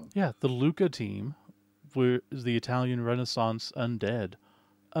good job. Yeah, the Luca team, where the Italian Renaissance Undead,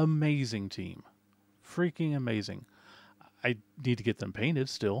 amazing team, freaking amazing. I need to get them painted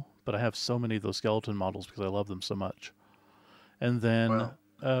still, but I have so many of those skeleton models because I love them so much. And then,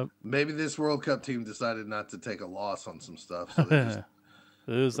 Well, maybe this World Cup team decided not to take a loss on some stuff, so they just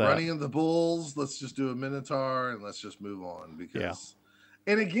there's that. running in the bulls. Let's just do a Minotaur and let's just move on because.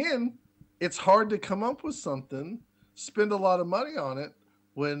 And again, it's hard to come up with something, spend a lot of money on it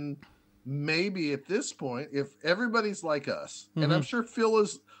when maybe at this point, if everybody's like us, and I'm sure Phil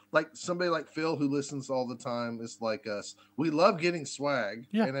is like somebody like Phil who listens all the time is like us. We love getting swag,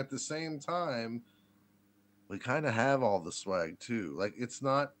 and at the same time, we kind of have all the swag too. Like it's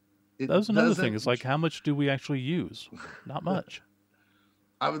not. That was another thing. It's like, how much do we actually use? Not much.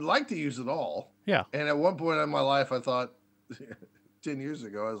 I would like to use it all. Yeah. And at one point in my life, I thought. 10 years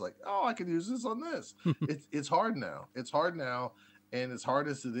ago, I was like, oh, I could use this on this. It's hard now. It's hard now. And as hard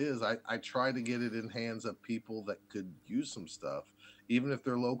as it is, I try to get it in hands of people that could use some stuff, even if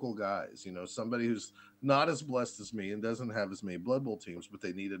they're local guys, somebody who's not as blessed as me and doesn't have as many Blood Bowl teams, but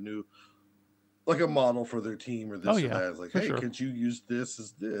they need a model for their team or this or that. It's like, hey, could you use this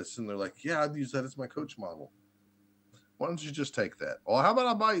as this? And they're like, yeah, I'd use that as my coach model. Why don't you just take that? Well, how about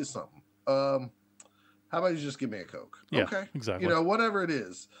I buy you something? How about you just give me a Coke? Yeah, okay. Exactly. Whatever it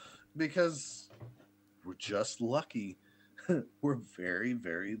is, because we're just lucky. We're very,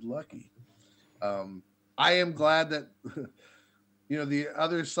 very lucky. I am glad that, the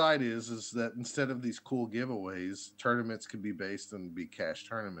other side is that instead of these cool giveaways, tournaments can be based and be cash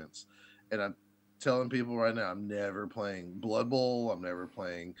tournaments. And I'm telling people right now, I'm never playing Blood Bowl. I'm never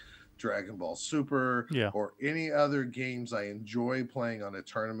playing Dragon Ball Super or any other games I enjoy playing on a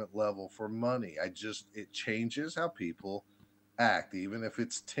tournament level for money. It changes how people act, even if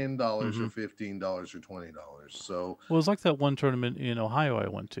it's $10 or $15 or $20. So, well, it's like that one tournament in Ohio I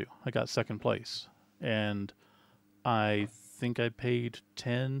went to. I got second place, and I think I paid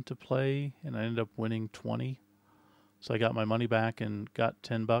 10 to play, and I ended up winning 20. So I got my money back and got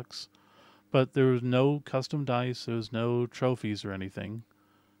 $10. But there was no custom dice. There was no trophies or anything.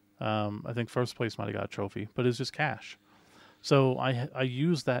 I think first place might have got a trophy, but it's just cash. So I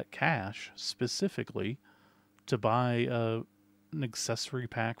used that cash specifically to buy an accessory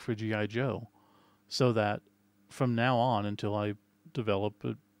pack for G.I. Joe, so that from now on until I develop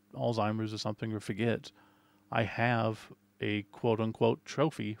Alzheimer's or something or forget, I have a quote unquote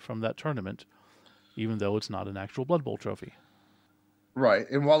trophy from that tournament, even though it's not an actual Blood Bowl trophy. Right.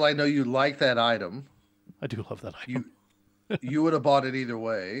 And while I know you like that item, I do love that item. you you would have bought it either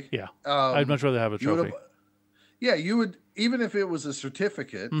way. Yeah. I'd much rather have a You would trophy. have, yeah, you would, even if it was a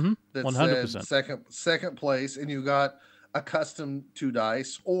certificate that 100%. said second place, and you got a custom 2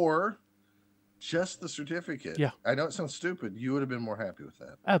 dice or just the certificate. Yeah. I know it sounds stupid. You would have been more happy with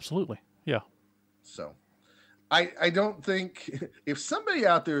that. Absolutely. Yeah. So I don't think if somebody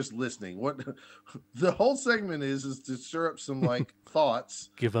out there is listening, what the whole segment is to stir up some like thoughts.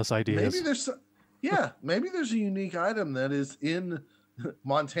 Give us ideas. Maybe there's maybe there's a unique item that is in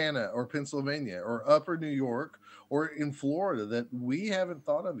Montana or Pennsylvania or upper New York or in Florida that we haven't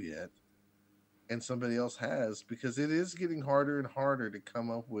thought of yet and somebody else has, because it is getting harder and harder to come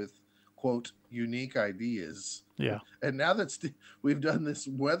up with quote unique ideas. Yeah. And now that we've done this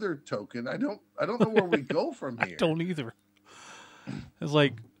weather token, I don't know where we go from here. I don't either. It's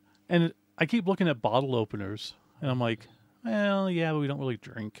like, and I keep looking at bottle openers, and I'm like, well, yeah, but we don't really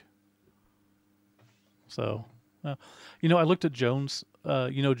drink. So, I looked at Jones.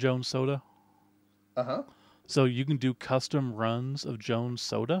 Jones Soda. Uh-huh. So you can do custom runs of Jones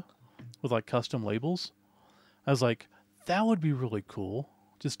Soda with like custom labels. I was like, that would be really cool.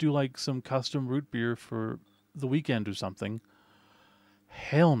 Just do like some custom root beer for the weekend or something.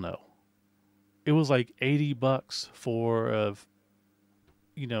 Hell no. It was like $80 for a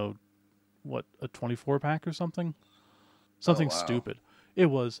 24 pack or something? Something stupid. It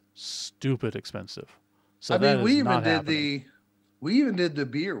was stupid expensive. So we even did the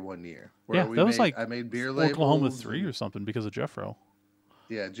beer one year. Yeah, that was like I made beer labels. Oklahoma 3 or something because of Jeffro.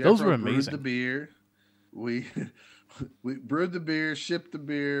 Yeah, Jeffro those were amazing. Brewed the beer. We brewed the beer, shipped the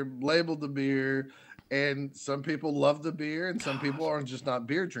beer, labeled the beer, and some people love the beer, and some people are just not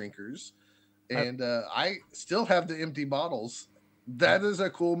beer drinkers. And I still have the empty bottles. That is a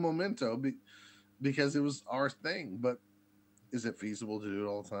cool memento because it was our thing. But is it feasible to do it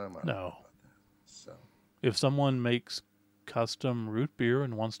all the time? I don't know about that. So, if someone makes custom root beer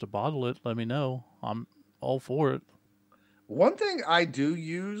and wants to bottle it, let me know. I'm all for it. One thing I do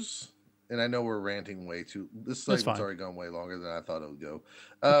use, and I know we're ranting way too. This segment's already gone way longer than I thought it would go.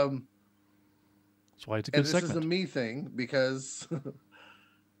 That's why it's a good segment. This is a me thing because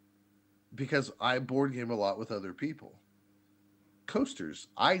I board game a lot with other people. Coasters.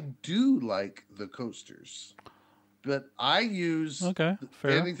 I do like the coasters, but I use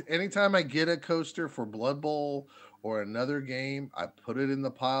fair. Anytime I get a coaster for Blood Bowl or another game, I put it in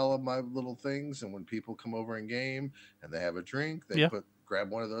the pile of my little things, and when people come over and game and they have a drink, they grab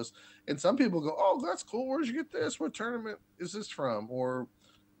one of those. And some people go, "Oh, that's cool. Where'd you get this? What tournament is this from?" Or,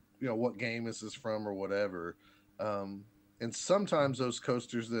 what game is this from, or whatever. And sometimes those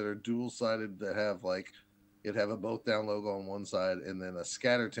coasters that are dual-sided that have have a both down logo on one side and then a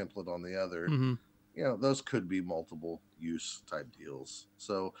scatter template on the other. Mm-hmm. Those could be multiple use type deals.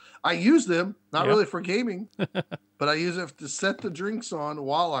 So I use them, not really for gaming, but I use it to set the drinks on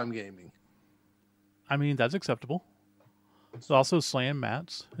while I'm gaming. I mean, that's acceptable. There's also slam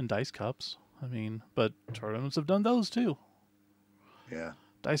mats and dice cups. I mean, but tournaments have done those too. Yeah.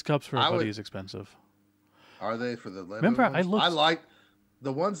 Dice cups for everybody is expensive. Are they for the limited Remember, ones? I like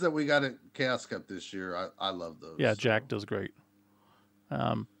the ones that we got at Chaos Cup this year. I love those. Yeah, Jack does great.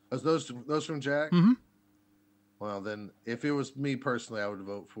 Those from Jack? Mm-hmm. Well, then, if it was me personally, I would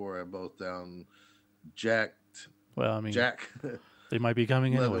vote for a both down Jack. Well, I mean, Jack. They might be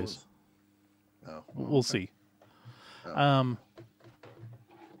coming anyways. Oh, we'll see. Oh.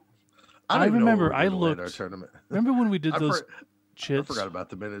 I remember I looked. Our tournament. Remember when we did those chits? I forgot about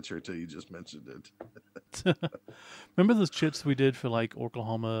the miniature until you just mentioned it. Remember those chits we did for like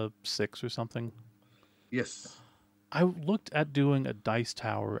Oklahoma 6 or something? Yes. I looked at doing a dice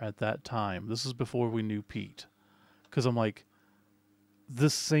tower at that time. This is before we knew Pete. Because I'm like,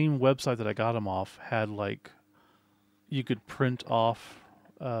 this same website that I got them off had like, you could print off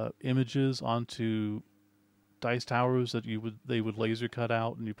images onto dice towers that they would laser cut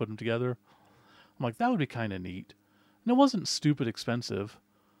out and you put them together. I'm like, that would be kind of neat. And it wasn't stupid expensive.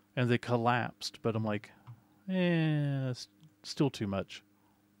 And they collapsed. But I'm like, it's still too much.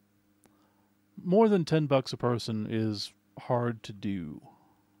 More than $10 a person is hard to do.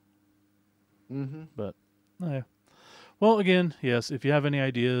 Mm-hmm. But, well, again, yes, if you have any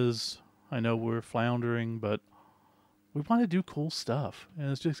ideas, I know we're floundering, but we want to do cool stuff.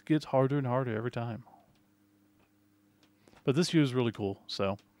 And it just gets harder and harder every time. But this year is really cool.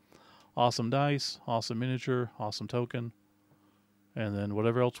 So, awesome dice, awesome miniature, awesome token, and then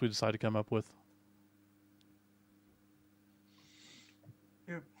whatever else we decide to come up with.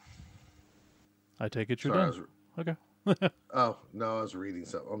 Yep. I take it you're Sorry, done. Okay. oh no, I was reading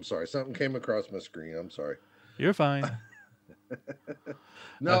something. I'm sorry. Something came across my screen. I'm sorry. You're fine.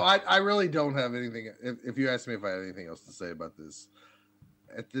 No, I really don't have anything. If you ask me if I had anything else to say about this,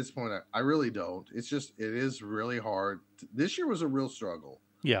 at this point, I really don't. It's just, it is really hard. This year was a real struggle.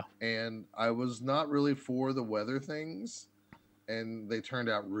 Yeah. And I was not really for the weather things. And they turned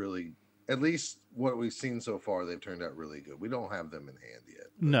out really, at least what we've seen so far, they've turned out really good. We don't have them in hand yet.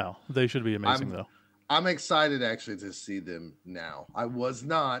 No, they should be amazing, though. I'm excited actually to see them now. I was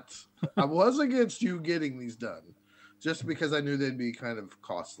against you getting these done just because I knew they'd be kind of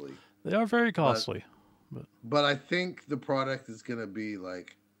costly. They are very costly. But I think the product is going to be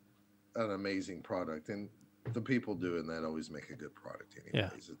like an amazing product. And the people doing that always make a good product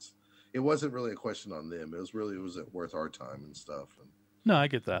anyways. Yeah. It wasn't really a question on them. It was it worth our time and stuff? And no, I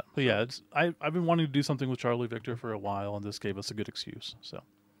get that. But yeah, I've been wanting to do something with Charlie Victor for a while, and this gave us a good excuse. So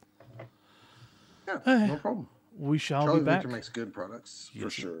yeah, no problem. We shall Charlie be back. Victor makes good products for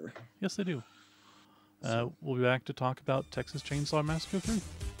sure. Yes, they do. We'll be back to talk about Texas Chainsaw Massacre 3.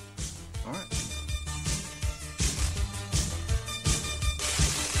 All right.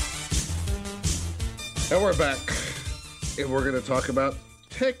 And we're back, and we're going to talk about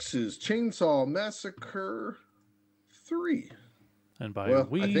Texas Chainsaw Massacre 3. And by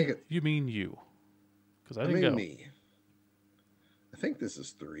you mean you. Because I didn't go. Me. I think this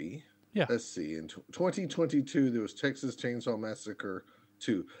is 3. Yeah. Let's see. In 2022, there was Texas Chainsaw Massacre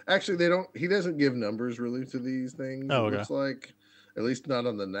 2. Actually, he doesn't give numbers really to these things. Oh, okay. It looks like, at least not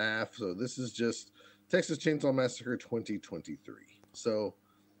on the NAF. So this is just Texas Chainsaw Massacre 2023. So,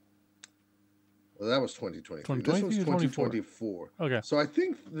 well, that was 2023. This one's 2024. Okay. So I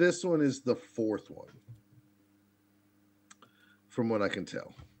think this one is the 4th one, from what I can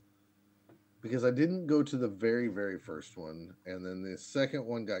tell. Because I didn't go to the very, very first one. And then the second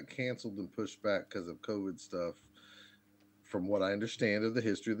one got canceled and pushed back because of COVID stuff, from what I understand of the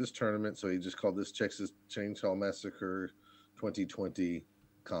history of this tournament. So he just called this Texas Chainsaw Massacre 2020,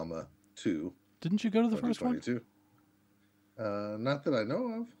 2. Didn't you go to the first one? Not that I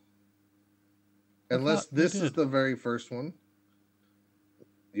know of. Unless this is the very first one.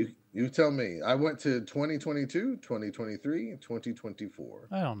 You tell me. I went to 2022, 2023, 2024.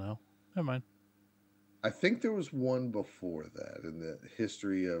 I don't know. Never mind. I think there was one before that in the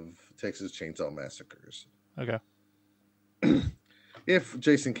history of Texas Chainsaw Massacres. Okay. If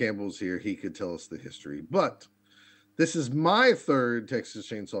Jason Campbell's here, he could tell us the history. But this is my 3rd Texas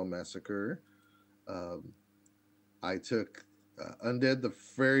Chainsaw Massacre. I took Undead the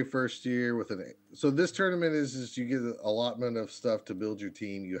very first year with an. So this tournament is you get an allotment of stuff to build your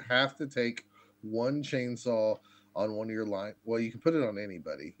team. You have to take one chainsaw on one of your line. Well, you can put it on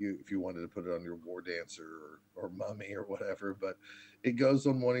anybody if you wanted to put it on your War Dancer or Mummy or whatever, but it goes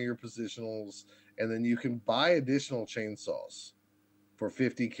on one of your positionals, and then you can buy additional chainsaws for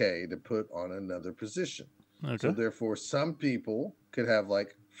 $50K to put on another position. Okay. So therefore, some people could have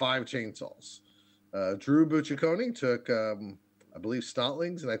like 5 chainsaws. Drew Bucciaconi took, I believe,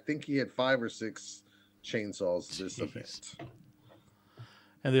 Snotlings, and I think he had 5 or 6 chainsaws this event.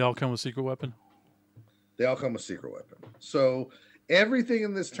 And they all come with secret weapon? They all come with secret weapon. So everything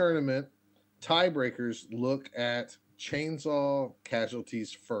in this tournament, tiebreakers look at chainsaw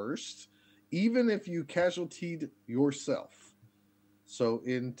casualties first, even if you casualtied yourself. So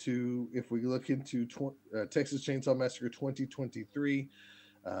if we look into Texas Chainsaw Massacre 2023,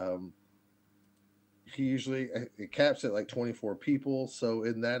 it caps at like 24 people. So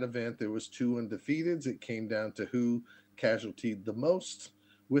in that event, there was 2 undefeateds. It came down to who casualtied the most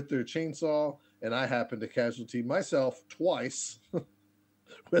with their chainsaw, and I happened to casualty myself twice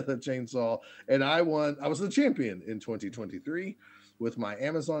with a chainsaw, and I won. I was the champion in 2023 with my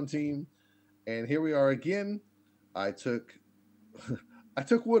Amazon team, and here we are again. I took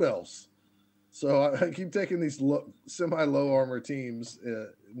Wood Elves. So I keep taking these semi-low armor teams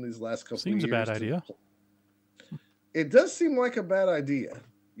in these last couple of years. Seems a bad idea. It does seem like a bad idea.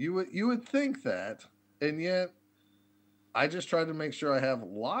 You would think that, and yet I just tried to make sure I have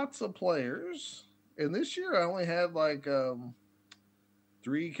lots of players. And this year I only had like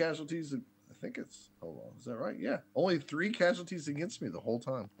 3 casualties. I think hold on, is that right? Yeah, only 3 casualties against me the whole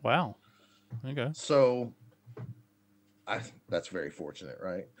time. Wow. Okay. So that's very fortunate,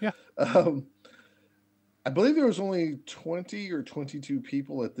 right? Yeah. I believe there was only 20 or 22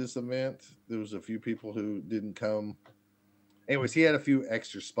 people at this event. There was a few people who didn't come. Anyways, he had a few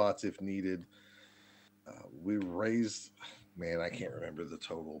extra spots if needed. We raised, man, I can't remember the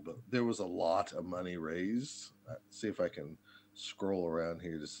total, but there was a lot of money raised. See if I can scroll around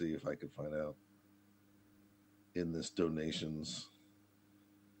here to see if I can find out in this donations.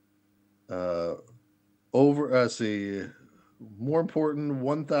 over see more important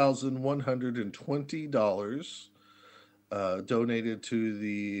 $1,120 donated to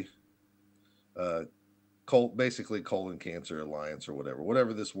the uh, basically colon cancer alliance or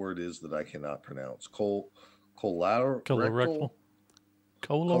whatever this word is that I cannot pronounce. Colorectal. Colorectal, Colorectal.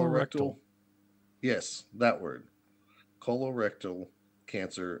 colorectal. Yes, that word. Colorectal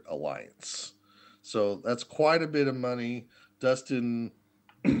Cancer Alliance. So that's quite a bit of money. Dustin,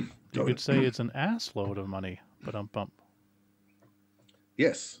 You could say it's an ass load of money, but bump.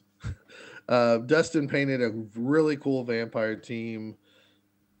 yes, Dustin painted a really cool vampire team.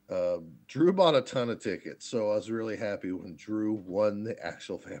 Drew bought a ton of tickets, so I was really happy when Drew won the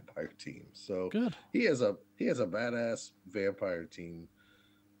actual vampire team. So Good. he has a badass vampire team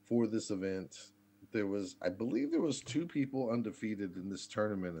for this event. I believe there was two people undefeated in this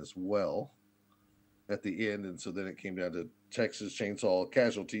tournament as well at the end, and so then it came down to Texas Chainsaw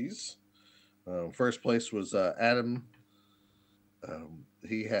Casualties. First place was Adam.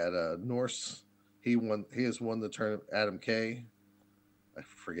 He had Norse. He won. He has won the tournament. Adam K. I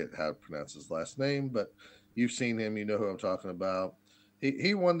forget how to pronounce his last name, but you've seen him. You know who I'm talking about.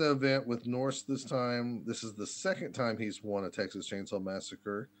 He won the event with Norse this time. This is the second time he's won a Texas Chainsaw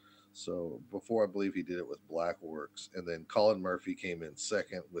Massacre. So before, I believe he did it with Blackworks, and then Colin Murphy came in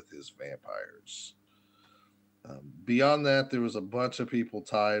second with his vampires. Beyond that, there was a bunch of people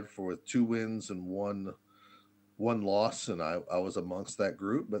tied for two wins and one loss, and I was amongst that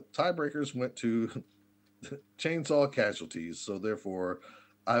group. But tiebreakers went to Chainsaw Casualties, so therefore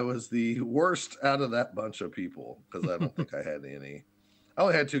I was the worst out of that bunch of people because I don't think I had any. I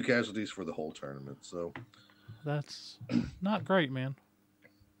only had two casualties for the whole tournament, so That's not great, man.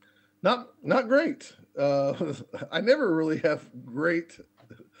 not great. I never really have great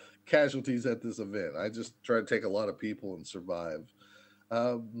casualties at this event. I just try to take a lot of people and survive.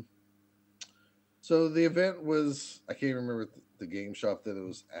 Um, so the event was, I can't remember the game shop that it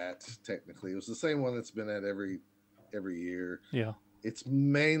was at. Technically, it was the same one that's been at every year. Yeah. It's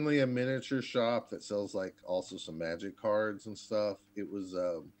mainly a miniature shop that sells like also some magic cards and stuff.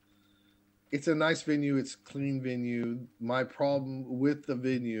 It's a nice venue. It's a clean venue. My problem with the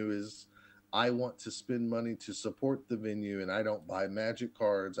venue is I want to spend money to support the venue, and I don't buy magic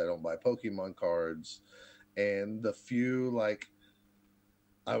cards. I don't buy Pokemon cards, and the few like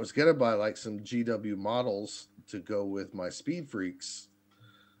I was gonna buy like some GW models to go with my Speed Freaks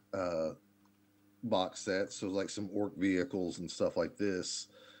uh, box set, so like some orc vehicles and stuff like this.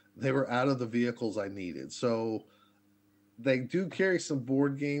 They were out of the vehicles I needed, so they do carry some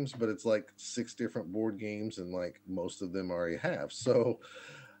board games, but it's like six different board games, and like most of them I already have. So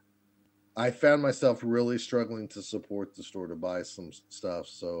I found myself really struggling to support the store to buy some stuff.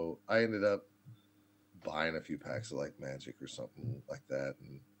 So I ended up buying a few packs of like Magic or something like that,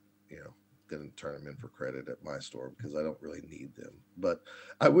 and you know, didn't turn them in for credit at my store because I don't really need them. But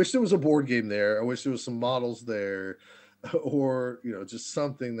I wish there was a board game there. I wish there was some models there, or you know, just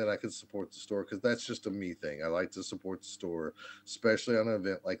something that I could support the store because that's just a me thing. I like to support the store, especially on an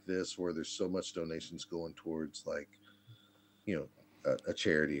event like this where there's so much donations going towards like you know a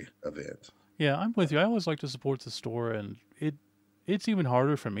charity event. Yeah, I'm with you. I always like to support the store, and it's even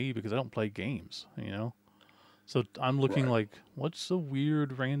harder for me because I don't play games, you know? So I'm looking Right. like, what's a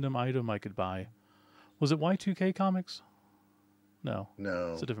weird random item I could buy? Was it Y2K Comics? No, it's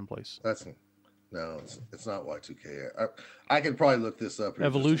No, a different place. that's no, it's not Y2K. I could probably look this up here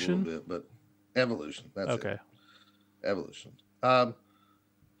just a little Evolution? bit, but Evolution. That's it. Okay. Evolution.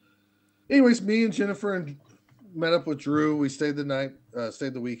 Anyways, me and Jennifer and met up with Drew. We stayed the night,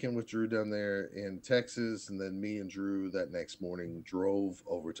 stayed the weekend with Drew down there in Texas, and then me and Drew that next morning drove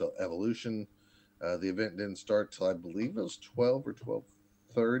over to Evolution. The event didn't start till I believe it was 12 or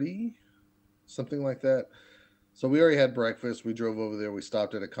 12:30, something like that. So we already had breakfast. We drove over there. We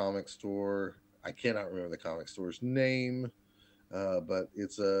stopped at a comic store. I cannot remember the comic store's name, but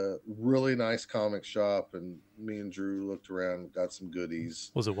it's a really nice comic shop. And me and Drew looked around, got some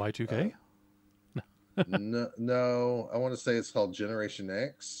goodies. Was it Uh, Y2K? no, I want to say it's called Generation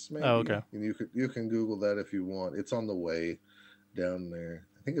X, Oh, maybe. okay. And you can Google that if you want. It's on the way down there.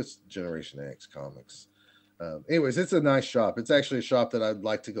 I think it's Generation X Comics. Anyways, it's a nice shop. It's actually a shop that I'd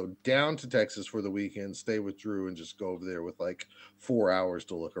like to go down to Texas for the weekend, stay with Drew, and just go over there with like 4 hours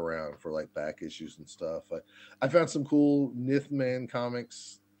to look around for like back issues and stuff. I found some cool Nithman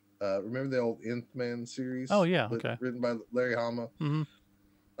comics. Remember the old Nthman Oh, series yeah, okay. written by Larry Hama? Hmm.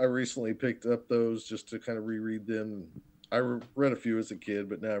 I recently picked up those just to kind of reread them. I read a few as a kid,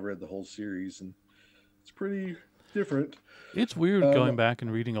 but now I've read the whole series, and it's pretty different. It's weird Um, going back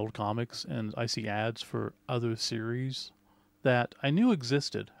and reading old comics, and I see ads for other series that I knew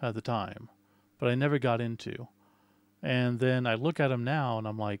existed at the time, but I never got into. And then I look at them now and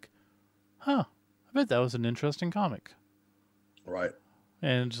I'm like, huh, I bet that was an interesting comic. Right.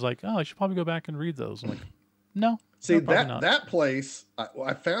 And it's like, oh, I should probably go back and read those. I'm like, no, See, no, probably not. that place,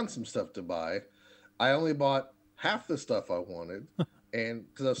 I found some stuff to buy. I only bought half the stuff I wanted, and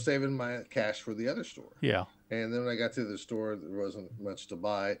because I was saving my cash for the other store. Yeah. And then when I got to the store, there wasn't much to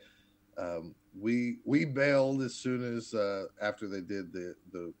buy. We bailed as soon as after they did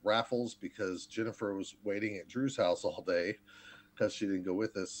the raffles, because Jennifer was waiting at Drew's house all day because she didn't go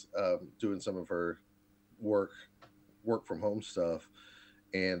with us, doing some of her work from home stuff.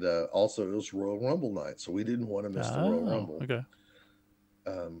 And also it was Royal Rumble night, so we didn't want to miss the Royal Rumble. Okay.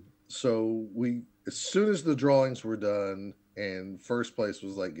 So we, as soon as the drawings were done and first place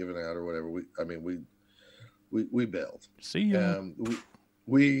was like given out or whatever, we bailed. See ya.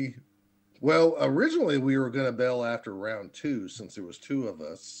 Well, originally we were going to bail after round 2, since there was 2 of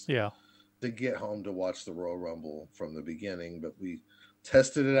us. Yeah. To get home to watch the Royal Rumble from the beginning, but we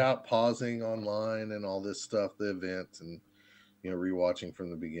tested it out, pausing online and all this stuff, the event, and rewatching from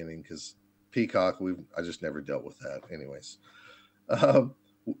the beginning, because Peacock, I just never dealt with that anyways.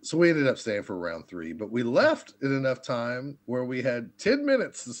 So we ended up staying for round 3, but we left in enough time where we had 10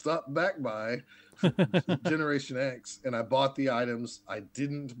 minutes to stop back by Generation X, and I bought the items I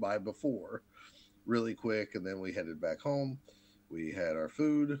didn't buy before really quick, and then we headed back home. We had our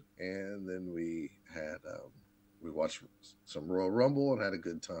food, and then we watched some Royal Rumble and had a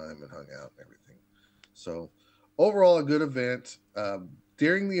good time and hung out and everything. So overall, a good event.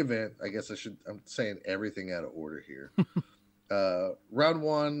 During the event, I guess I'm saying everything out of order here. Round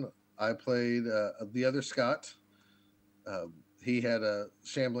 1, I played the other Scott. He had a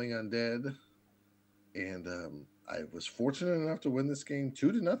Shambling Undead, and I was fortunate enough to win this game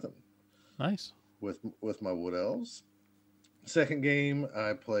 2-0. Nice. With my Wood Elves. Second game,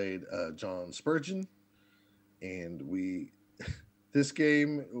 I played John Spurgeon, and this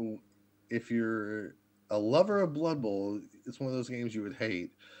game, if you're a lover of Blood Bowl, it's one of those games you would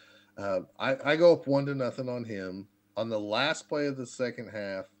hate. I go up 1-0 on him. On the last play of the second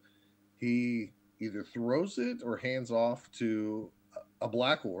half, he either throws it or hands off to a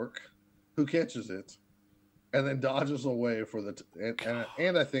Black Orc, who catches it and then dodges away for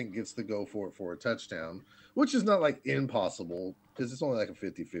and I think gets the go for it for a touchdown, which is not like impossible, because it's only like a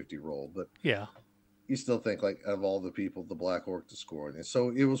 50-50 roll, but yeah, you still think, like, of all the people, the Black Orc to score. And so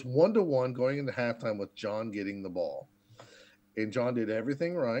it was 1-1 going into halftime with John getting the ball, and John did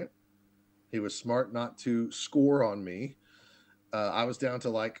everything right. He was smart not to score on me. I was down to,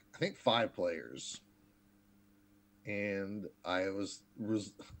 like, I think 5 players, and I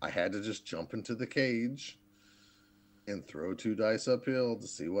had to just jump into the cage and throw 2 dice uphill to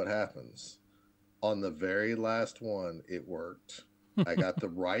see what happens. On the very last one, it worked. I got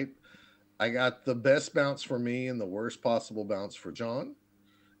the best bounce for me and the worst possible bounce for John,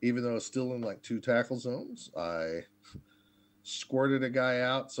 even though it's still in like 2 tackle zones. I squirted a guy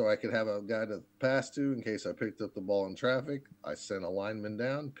out so I could have a guy to pass to in case I picked up the ball in traffic. I sent a lineman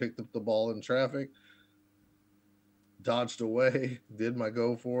down, picked up the ball in traffic, dodged away, did my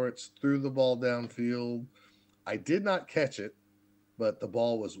go for it, threw the ball downfield. I did not catch it, but the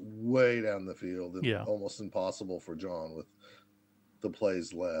ball was way down the field and almost impossible for John with the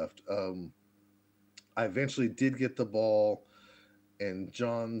plays left. I eventually did get the ball, and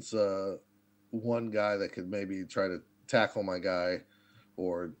John's one guy that could maybe try to tackle my guy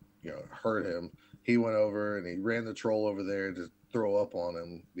or hurt him. He went over and he ran the troll over there to throw up on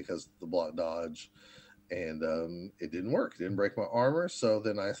him because of the block dodge, and it didn't work. It didn't break my armor, so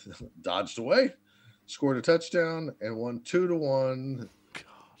then I dodged away, scored a touchdown, and won 2-1.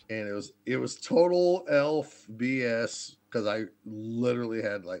 And it was total elf BS, because I literally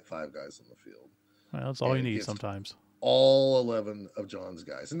had like 5 guys on the field. Well, that's all you need sometimes. All 11 of John's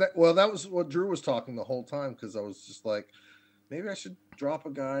guys. And that was what Drew was talking the whole time, because I was just like, maybe I should drop a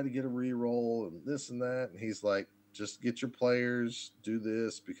guy to get a re-roll and this and that. And he's like, just get your players, do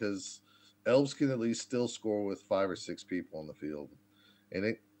this, because elves can at least still score with 5 or 6 people on the field. And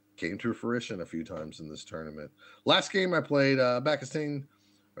it came to fruition a few times in this tournament. Last game I played Bakastin,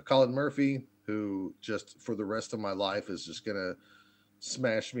 Colin Murphy, who just for the rest of my life is just going to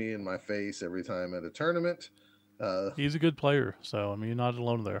smash me in my face every time at a tournament. He's a good player, so I mean, you're not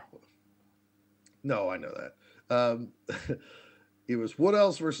alone there. No, I know that. It was Wood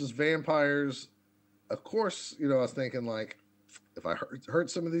Elves versus Vampires. Of course, I was thinking, like, if I hurt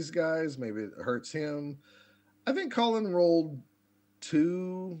some of these guys, maybe it hurts him. I think Colin rolled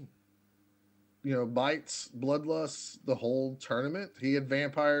 2, bites, bloodlusts the whole tournament. He had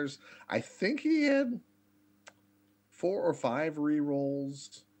vampires. I think he had 4 or 5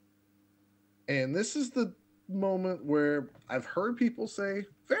 re-rolls. And this is the moment where I've heard people say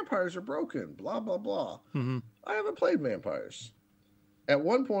vampires are broken, blah, blah, blah. Mm-hmm. I haven't played vampires. At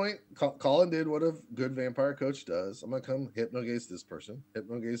one point, Colin did what a good vampire coach does. I'm going to come hypnogaze this person,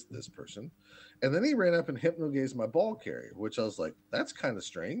 hypnogaze this person. And then he ran up and hypnogazed my ball carrier, which I was like, that's kind of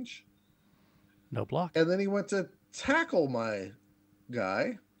strange. No block. And then he went to tackle my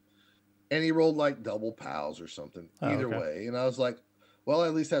guy, and he rolled like double pals or something. Either way. And I was like, well, I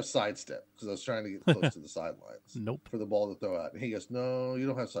at least have sidestep because I was trying to get close to the sidelines. Nope. For the ball to throw out. And he goes, no, you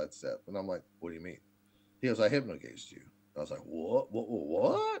don't have sidestep. And I'm like, what do you mean? He goes, I hypnogazed you. I was like,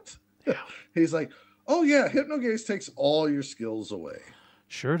 what? Yeah. He's like, oh yeah, hypnogaze takes all your skills away.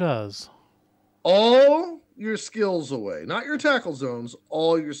 Sure does. All your skills away. Not your tackle zones,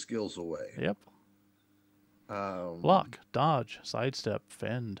 all your skills away. Yep. Block, dodge, sidestep,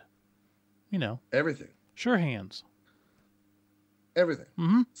 fend. You know. Everything. Sure hands. Everything.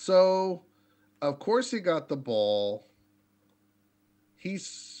 Mm-hmm. So, of course he got the ball. He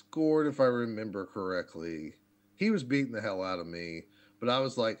scored, if I remember correctly. He was beating the hell out of me, but I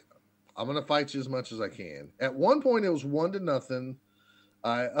was like, I'm going to fight you as much as I can. At one point, it was 1-0.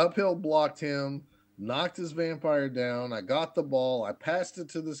 I uphill blocked him, knocked his vampire down. I got the ball. I passed it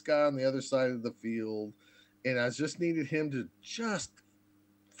to this guy on the other side of the field, and I just needed him to just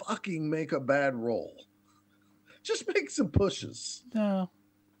fucking make a bad roll. Just make some pushes. No.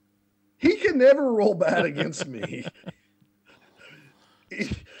 He can never roll bad against me.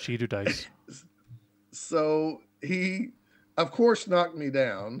 Cheater dice. So he, of course, knocked me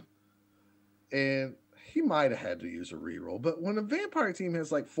down, and he might have had to use a reroll. But when a vampire team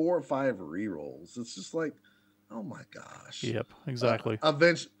has like 4 or 5 rerolls, it's just like, oh my gosh. Yep, exactly.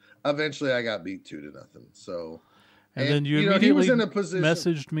 Eventually, I got beat 2-0. So, and then you immediately he was in a position,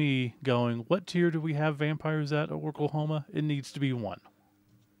 messaged me going, "What tier do we have vampires at Oklahoma? It needs to be 1."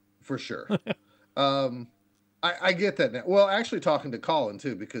 For sure. I get that now. Well, actually talking to Colin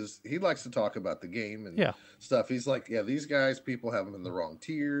too, because he likes to talk about the game and stuff. He's like, yeah, these guys, people have them in the wrong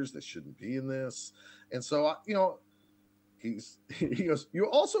tiers. They shouldn't be in this. And so, he goes, you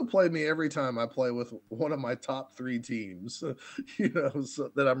also play me every time I play with one of my top 3 teams, so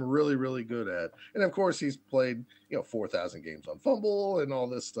that I'm really, really good at. And of course he's played, 4,000 games on Fumble and all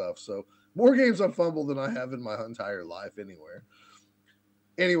this stuff. So more games on Fumble than I have in my entire life anywhere.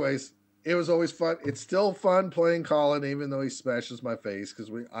 Anyways, it was always fun. It's still fun playing Colin, even though he smashes my face,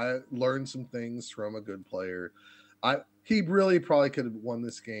 because I learned some things from a good player. He really probably could have won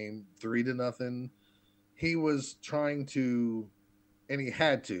this game 3-0. He was trying to, and he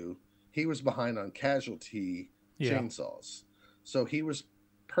had to. He was behind on casualty chainsaws, so he was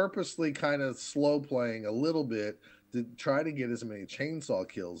purposely kind of slow playing a little bit to try to get as many chainsaw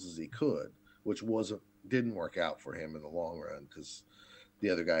kills as he could, which didn't work out for him in the long run because the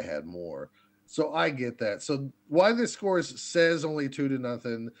other guy had more. So I get that. So why this score says only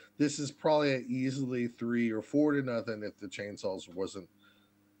 2-0, this is probably a easily 3 or 4-0 if the chainsaws wasn't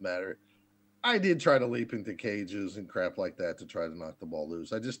matter. I did try to leap into cages and crap like that to try to knock the ball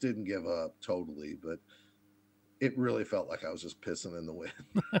loose. I just didn't give up totally, but it really felt like I was just pissing in the wind.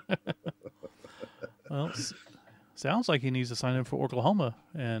 Well, sounds like he needs to sign in for Oklahoma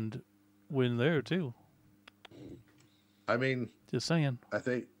and win there too. I mean, just saying. I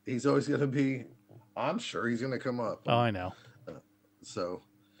think he's always going to be. I'm sure he's going to come up. Oh, I know.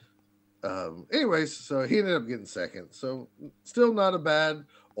 Anyways, so he ended up getting second. So still not a bad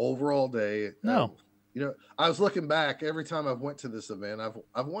overall day. No. I was looking back every time I've went to this event.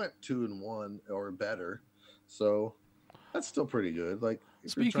 I've went 2-1 or better. So that's still pretty good. Like,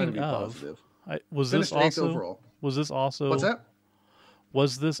 speaking trying to be of, positive. was this also? What's that?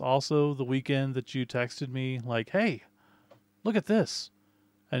 Was this also the weekend that you texted me like, "Hey, look at this,"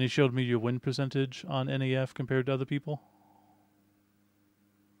 and you showed me your win percentage on NAF compared to other people?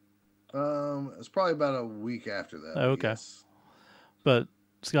 It's probably about a week after that. Oh, okay. Yes. But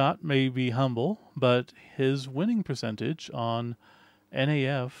Scott may be humble, but his winning percentage on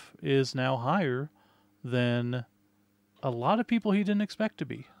NAF is now higher than a lot of people he didn't expect to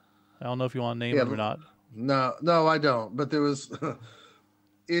be. I don't know if you want to name them or not. No, I don't. But there was,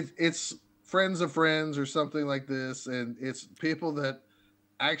 it's friends of friends or something like this, and it's people that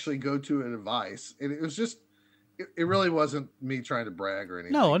actually go to an advice, and it was just, it really wasn't me trying to brag or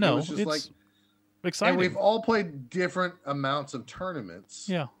anything. No, it was just like exciting. And we've all played different amounts of tournaments.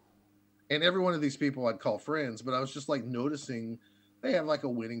 Yeah. And every one of these people I'd call friends, but I was just like noticing they have like a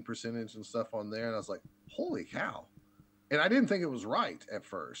winning percentage and stuff on there, and I was like, holy cow. And I didn't think it was right at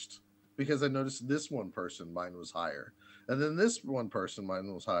first because I noticed this one person, mine was higher. And then this one person,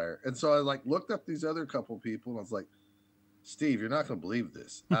 mine was higher. And so I like looked up these other couple people and I was like, Steve, you're not going to believe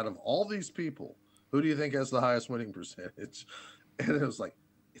this. Out of all these people, who do you think has the highest winning percentage? And it was like,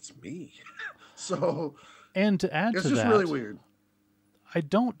 it's me. So And to add it's to just really that, weird. I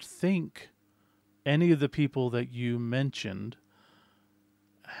don't think any of the people that you mentioned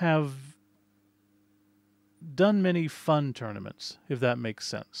have done many fun tournaments, if that makes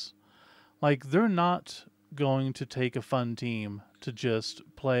sense. Like, they're not going to take a fun team to just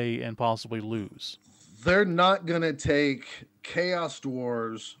play and possibly lose. They're not going to take Chaos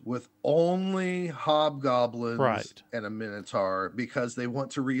Dwarves with only Hobgoblins Right. and a Minotaur because they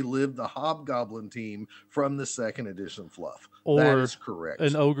want to relive the Hobgoblin team from the second edition fluff. That Or is correct.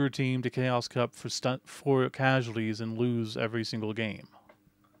 an ogre team to Chaos Cup for casualties and lose every single game.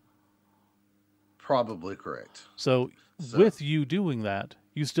 Probably correct. So with you doing that,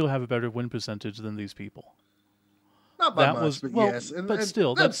 you still have a better win percentage than these people. Not by That much, was but well, yes. And, but and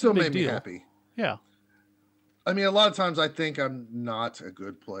still, that that's still a big made me deal. happy. Yeah. I mean, a lot of times I think I'm not a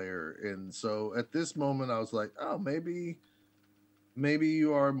good player. And so at this moment, I was like, oh, maybe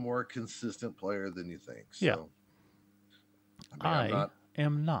you are a more consistent player than you think. So, Yeah. I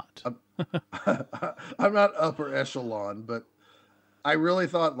am not. I'm not upper echelon, but I really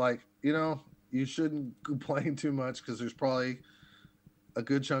thought, like, you shouldn't complain too much because there's probably a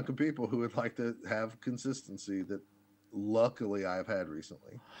good chunk of people who would like to have consistency that luckily I've had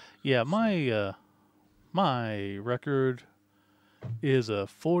recently. Yeah, my record is a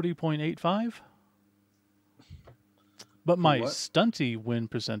 40.85, but my what? stunty win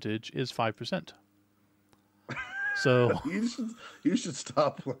percentage is 5%. So you should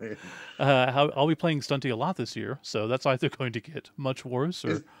stop playing. I'll be playing stunty a lot this year, so that's either going to get much worse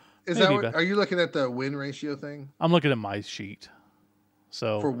or Is maybe that what, better. are you looking at the win ratio thing I'm looking at my sheet.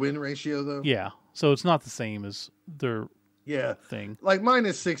 So for win ratio though? yeah, so it's not the same as their Yeah. thing. Like mine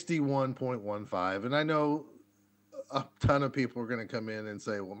is 61.15, and I know a ton of people are going to come in and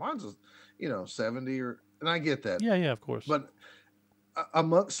say, "Well, mine's just, 70 or," and I get that. Yeah, of course. But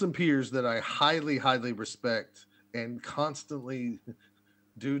amongst some peers that I highly, highly respect and constantly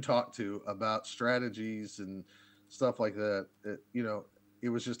do talk to about strategies and stuff like that, it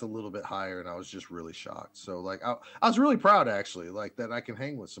was just a little bit higher, and I was just really shocked. So, like, I was really proud actually, like that I can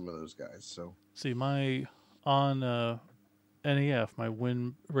hang with some of those guys. So, see, on NEF, my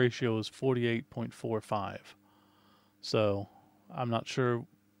win ratio is 48.45. So I'm not sure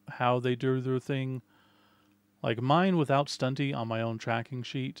how they do their thing. Like mine without stunty on my own tracking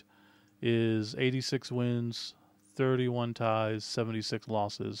sheet is 86 wins, 31 ties, 76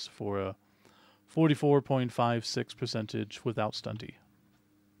 losses for a 44.56 percentage without stunty.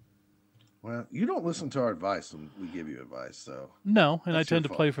 well, you don't listen to our advice when we give you advice, so No, and I that's your tend to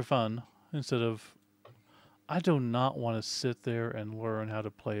fault. play for fun instead of. I do not want to sit there and learn how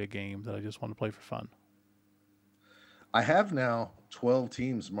to play a game that I just want to play for fun. I have now 12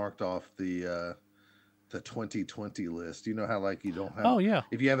 teams marked off the 2020 list. You know how like you don't have Oh yeah,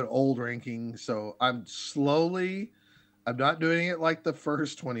 if you have an old ranking. So I'm not doing it like the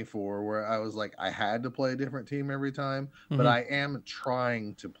first 24 where I was like I had to play a different team every time, but I am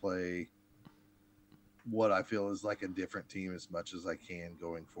trying to play what I feel is like a different team as much as I can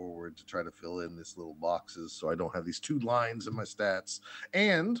going forward to try to fill in this little boxes so I don't have these two lines in my stats.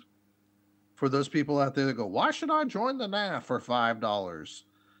 And for those people out there that go, why should I join the NAF for $5?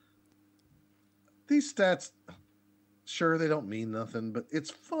 These stats, sure, they don't mean nothing, but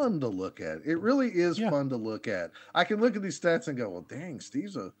it's fun to look at. It really is fun to look at. I can look at these stats and go, well, dang,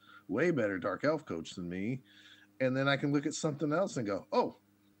 Steve's a way better Dark Elf coach than me. And then I can look at something else and go, oh,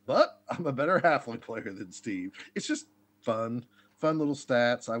 but I'm a better halfling player than Steve. It's just fun little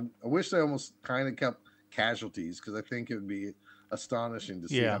stats. I wish they almost kind of kept casualties because I think it would be astonishing to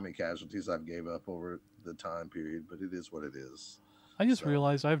see how many casualties I've gave up over the time period, but it is what it is. I just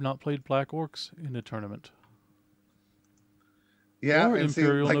realized I've not played Black Orcs in a tournament. Yeah, or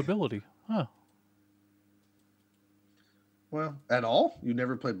Imperial Nobility. Huh. Well, at all? You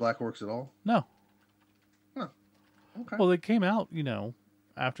never played Black Orcs at all? No. Huh. Okay. Well, they came out,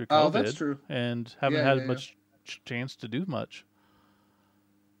 after COVID. Oh, that's true. And haven't had much chance to do much.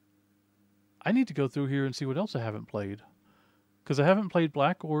 I need to go through here and see what else I haven't played. Because I haven't played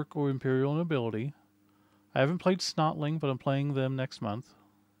Black Orc or Imperial Nobility. I haven't played Snotling, but I'm playing them next month.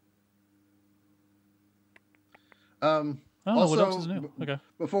 I don't know what else is new. Okay.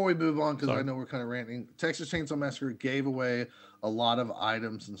 Before we move on, because I know we're kind of ranting, Texas Chainsaw Massacre gave away a lot of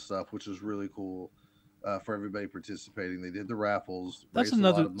items and stuff, which was really cool for everybody participating. They did the raffles. That's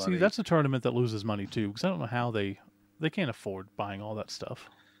another. See, that's a tournament that loses money too, because I don't know how they can't afford buying all that stuff.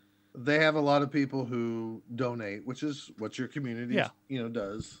 They have a lot of people who donate, which is what your community,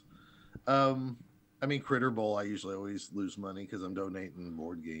 does. I mean, Critter Bowl, I usually always lose money because I'm donating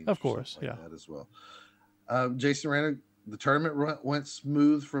board games. Of course, like yeah. that as well. Jason Rana, the tournament went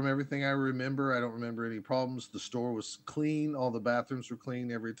smooth from everything I remember. I don't remember any problems. The store was clean. All the bathrooms were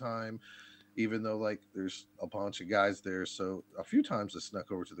clean every time, even though like there's a bunch of guys there. So a few times I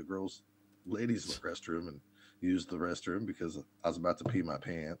snuck over to the ladies' restroom and used the restroom because I was about to pee my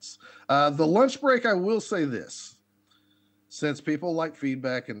pants. The lunch break, I will say this. Since people like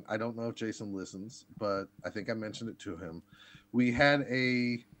feedback, and I don't know if Jason listens, but I think I mentioned it to him, we had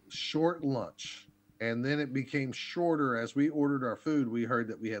a short lunch, and then it became shorter as we ordered our food. We heard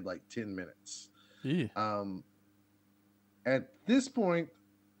that we had like 10 minutes. Yeah. At this point,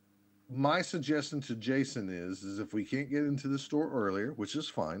 my suggestion to Jason is if we can't get into the store earlier, which is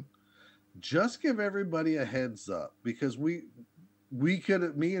fine, just give everybody a heads up, because me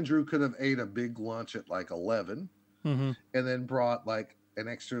and Drew could have ate a big lunch at like 11. Mm-hmm. And then brought like an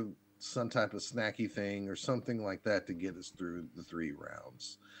extra, some type of snacky thing or something like that to get us through the 3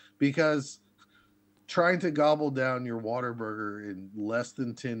 rounds. Because trying to gobble down your Whataburger in less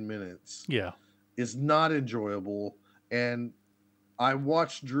than 10 minutes is not enjoyable. And I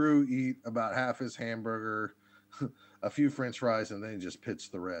watched Drew eat about half his hamburger, a few French fries, and then just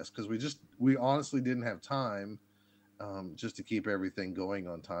pitched the rest. Because we honestly didn't have time. Just to keep everything going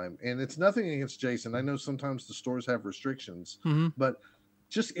on time. And it's nothing against Jason. I know sometimes the stores have restrictions, but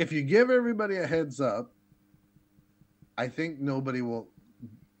just if you give everybody a heads up, I think nobody will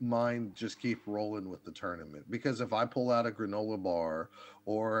mind just keep rolling with the tournament. Because if I pull out a granola bar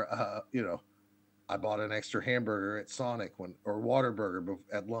or, I bought an extra hamburger at Sonic or Whataburger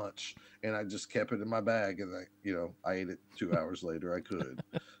at lunch, and I just kept it in my bag, and I ate it 2 hours later. I could.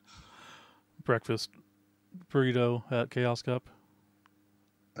 Breakfast burrito at Chaos Cup.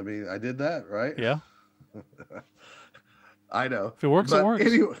 I mean, I did that, right? Yeah. I know. If it works, it works.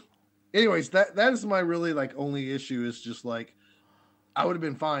 Anyways, that is my really like only issue is just like I would have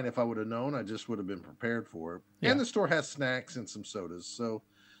been fine if I would have known. I just would have been prepared for it. Yeah. And the store has snacks and some sodas. So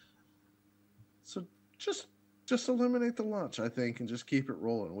just eliminate the lunch, I think, and just keep it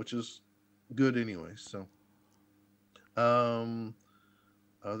rolling, which is good anyway. So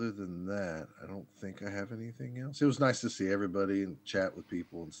other than that, I don't think I have anything else. It was nice to see everybody and chat with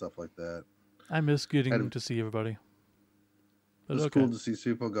people and stuff like that. I miss getting to see everybody. But it was cool to see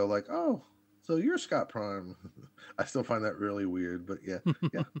people go like, oh, so you're Scott Prime. I still find that really weird, but yeah,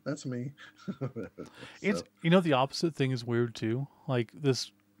 that's me. It's the opposite thing is weird too. Like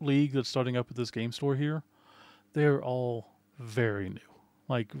this league that's starting up at this game store here, they're all very new.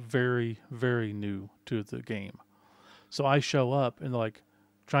 Like very, very new to the game. So I show up and they're like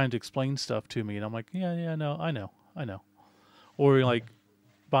trying to explain stuff to me, and I'm like, no, I know. Or like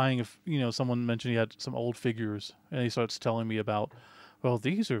buying someone mentioned he had some old figures, and he starts telling me about, well,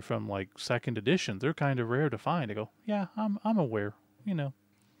 these are from like 2nd edition. They're kind of rare to find. I go, yeah, I'm aware. I'm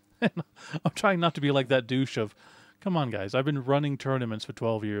trying not to be like that douche of, come on, guys. I've been running tournaments for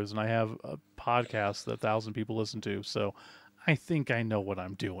 12 years, and I have a podcast that 1,000 people listen to. So I think I know what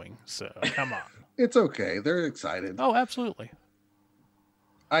I'm doing. So come on. It's okay. They're excited. Oh, absolutely.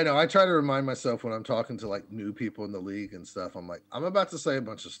 I know. I try to remind myself when I'm talking to like new people in the league and stuff. I'm like, I'm about to say a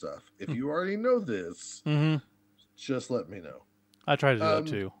bunch of stuff. If you already know this, just let me know. I try to do that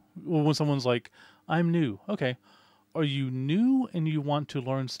too. Well, when someone's like, I'm new. Okay. Are you new and you want to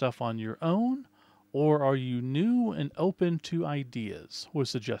learn stuff on your own? Or are you new and open to ideas or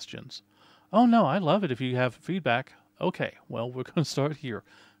suggestions? Oh, no, I love it if you have feedback. Okay, well, we're going to start here.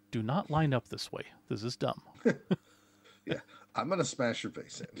 Do not line up this way. This is dumb. Yeah, I'm going to smash your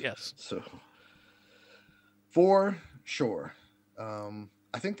face in. Yes. So, for sure.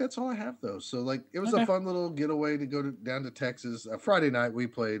 I think that's all I have, though. So, like, it was a fun little getaway to go down to Texas. Friday night, we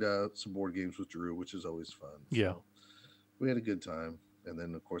played some board games with Drew, which is always fun. Yeah. So we had a good time. And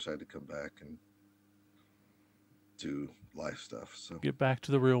then, of course, I had to come back and do life stuff. So get back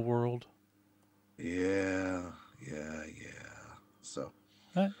to the real world. Yeah. So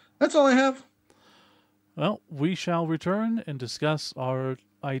that's all I have. Well, we shall return and discuss our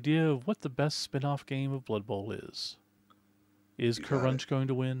idea of what the best spin-off game of Blood Bowl is. Is Crunch going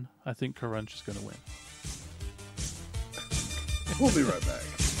to win? I think Crunch is going to win. We'll be right back.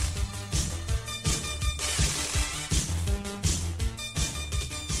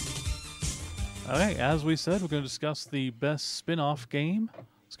 All right, as we said, we're going to discuss the best spin-off game.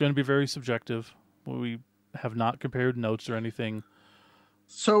 It's going to be very subjective. We have not compared notes or anything.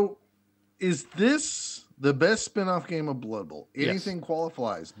 So, is this the best spin-off game of Blood Bowl? Anything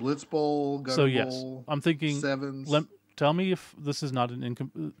qualifies? Blitz Bowl, Gun Bowl, yes. I'm thinking Sevens. Tell me if this is not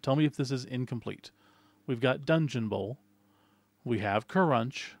tell me if this is incomplete. We've got Dungeon Bowl. We have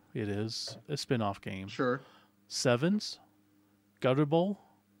Crunch. it is a spin-off game. Sure. Sevens, Gutter Bowl,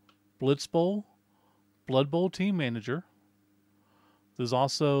 Blitz Bowl, Blood Bowl Team Manager. There's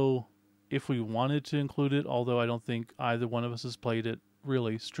also, if we wanted to include it, although I don't think either one of us has played it,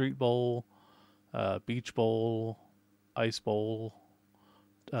 really, Street Bowl, Beach Bowl, Ice Bowl,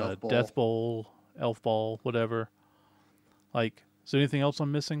 Elf Bowl. Death Bowl, Elf Bowl, whatever. Like, is there anything else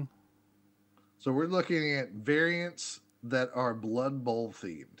I'm missing? So we're looking at variants that are Blood Bowl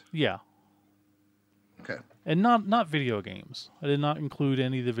themed. Yeah. Okay. And not video games. I did not include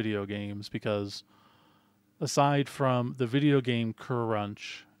any of the video games because aside from the video game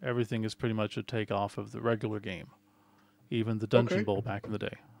crunch, everything is pretty much a takeoff of the regular game. Even the Dungeon Bowl back in the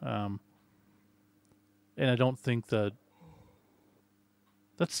day. And I don't think that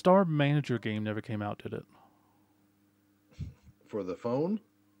Star Manager game never came out, did it? For the phone?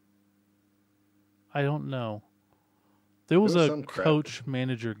 I don't know. There was a some crap. coach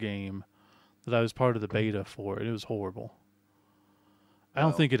manager game that I was part of the beta for, and it was horrible. I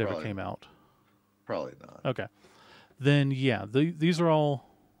don't think it ever came out. Probably not. Okay. Then, yeah, these are all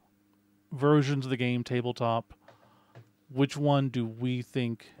versions of the game tabletop. Which one do we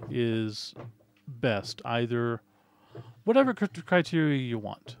think is best? Either whatever criteria you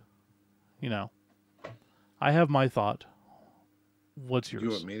want. You know, I have my thought. What's yours? You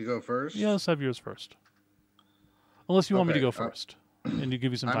want me to go first? Yeah, let's have yours first. Unless you want me to go first, and you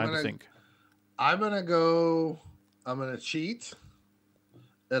give you some time to think. I'm going to cheat,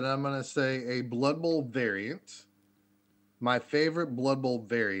 and I'm going to say a Blood Bowl variant. My favorite Blood Bowl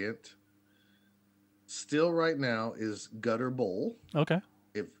variant still right now is Gutter Bowl. Okay.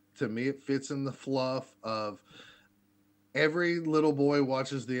 To me, it fits in the fluff of every little boy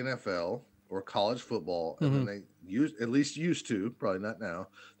watches the NFL or college football, and then they used to, probably not now,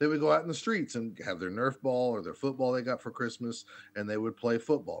 they would go out in the streets and have their Nerf ball or their football they got for Christmas, and they would play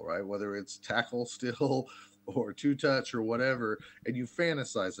football, right? Whether it's tackle still or two-touch or whatever, and you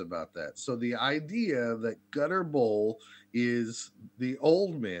fantasize about that. So the idea that Gutter Bowl is the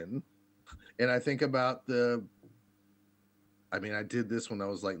old men, and I think about I did this when I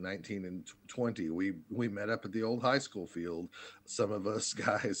was like 19 and 20. We met up at the old high school field, some of us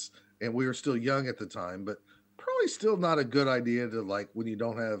guys, and we were still young at the time, but probably still not a good idea to, like, when you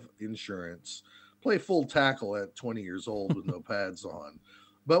don't have insurance, play full tackle at 20 years old with no pads on.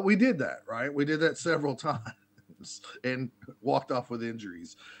 But we did that, right? We did that several times and walked off with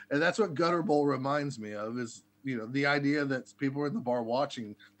injuries. And that's what Gutter Bowl reminds me of, is, you know, the idea that people are in the bar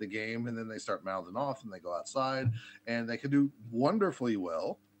watching the game and then they start mouthing off and they go outside and they could do wonderfully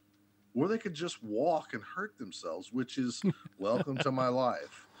well, or they could just walk and hurt themselves, which is welcome to my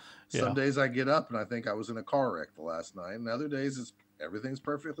life. Yeah. Some days I get up and I think I was in a car wreck the last night, and other days everything's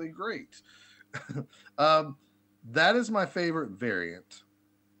perfectly great. That is my favorite variant.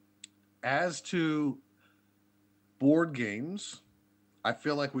 As to board games, I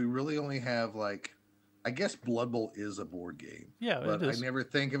feel like we really only have, like, I guess Blood Bowl is a board game. Yeah, but it is. I never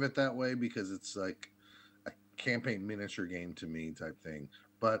think of it that way because it's like a campaign miniature game to me type thing.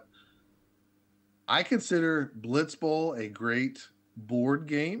 But I consider Blitz Bowl a great board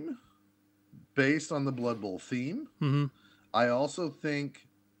game based on the Blood Bowl theme. Mm-hmm. I also think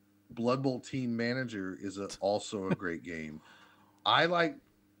Blood Bowl Team Manager is also a great game.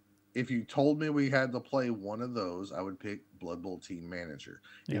 If you told me we had to play one of those, I would pick Blood Bowl Team Manager.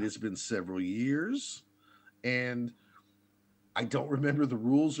 Yeah. It has been several years, and I don't remember the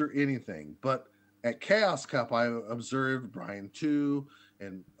rules or anything. But at Chaos Cup, I observed Brian Tu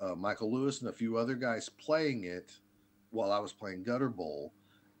and Michael Lewis and a few other guys playing it while I was playing Gutter Bowl,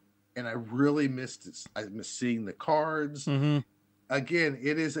 and I really missed it. I missed seeing the cards. Mm-hmm. Again,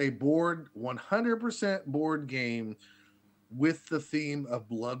 it is a 100% board game with the theme of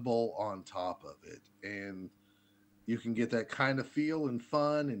Blood Bowl on top of it. And you can get that kind of feel and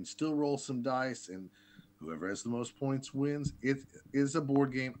fun and still roll some dice, and whoever has the most points wins. It is a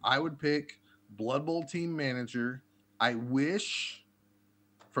board game. I would pick Blood Bowl Team Manager. I wish,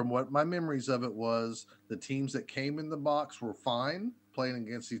 from what my memories of it was, the teams that came in the box were fine playing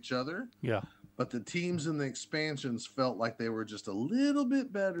against each other. Yeah. But the teams in the expansions felt like they were just a little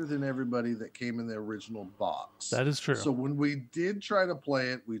bit better than everybody that came in the original box. That is true. So when we did try to play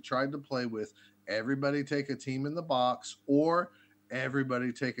it, we tried to play with everybody take a team in the box or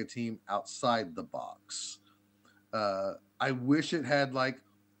everybody take a team outside the box. I wish it had like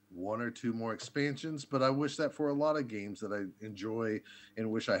one or two more expansions, but I wish that for a lot of games that I enjoy and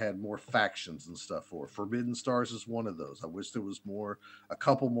wish I had more factions and stuff for. Forbidden Stars is one of those. I wish there was a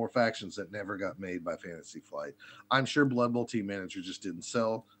couple more factions that never got made by Fantasy Flight. I'm sure Blood Bowl Team Manager just didn't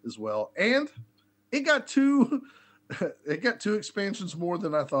sell as well. And it got two it got 2 expansions more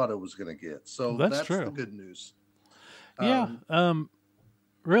than I thought it was going to get. So That's that's true. the good news. Yeah.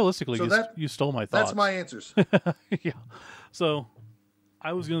 Realistically, so you stole my thoughts. That's my answers. Yeah. So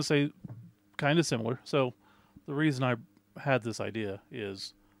I was going to say kind of similar. So the reason I had this idea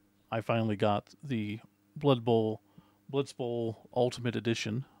is I finally got the Blitz Bowl Ultimate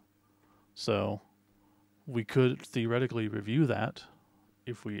Edition. So we could theoretically review that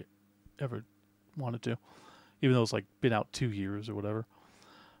if we ever wanted to, even though it's like been out 2 years or whatever.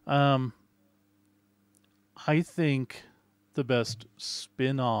 I think the best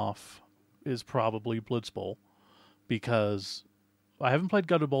spin-off is probably Blitz Bowl, because I haven't played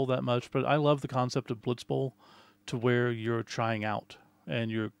Gutter Bowl that much, but I love the concept of Blitz Bowl to where you're trying out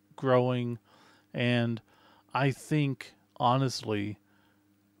and you're growing, and I think honestly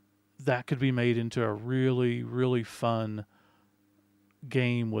that could be made into a really, really fun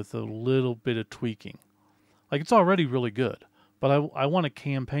game with a little bit of tweaking. Like, it's already really good, but I want a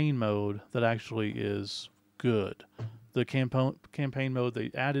campaign mode that actually is good. The campaign mode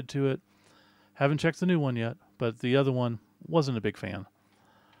they added to it, haven't checked the new one yet, but the other one wasn't a big fan.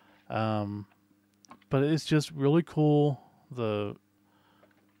 But it's just really cool. The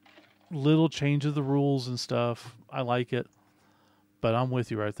little change of the rules and stuff, I like it. But I'm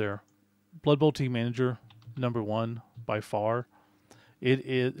with you right there. Blood Bowl Team Manager, number 1 by far.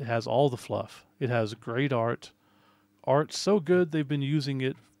 It has all the fluff. It has great art. Art's so good they've been using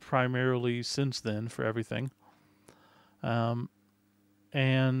it primarily since then for everything.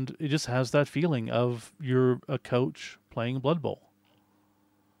 And it just has that feeling of you're a coach playing Blood Bowl.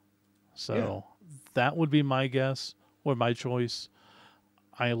 So that would be my guess or my choice.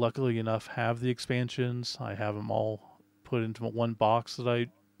 I luckily enough have the expansions. I have them all put into one box that I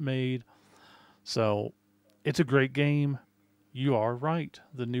made. So it's a great game. You are right.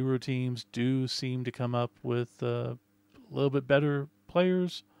 The newer teams do seem to come up with a little bit better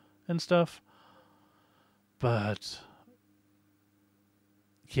players and stuff. But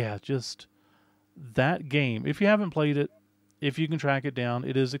yeah, just that game. If you haven't played it, if you can track it down,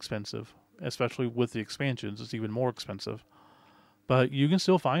 it is expensive, especially with the expansions. It's even more expensive. But you can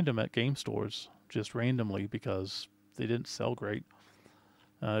still find them at game stores just randomly because they didn't sell great.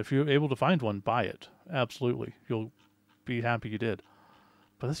 If you're able to find one, buy it. Absolutely. You'll be happy you did.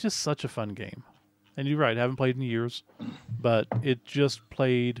 But it's just such a fun game. And you're right, I haven't played in years, but it just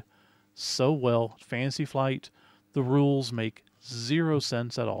played so well. Fantasy Flight, the rules make 0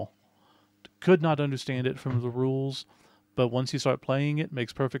 sense at all. Could not understand it from the rules, but once you start playing it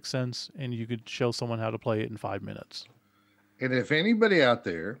makes perfect sense, and you could show someone how to play it in 5 minutes. And if anybody out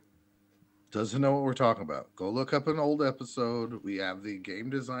there doesn't know what we're talking about, go look up an old episode. We have the game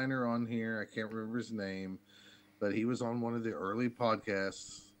designer on here. I can't remember his name, but he was on one of the early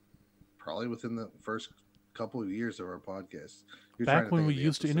podcasts, probably within the first couple of years of our podcast. Back when we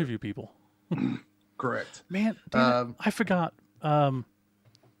used to interview people. Correct. Man, damn it, I forgot.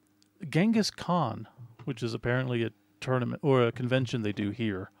 Genghis Khan, which is apparently a tournament or a convention they do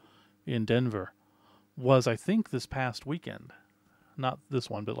here in Denver, was, I think, this past weekend. Not this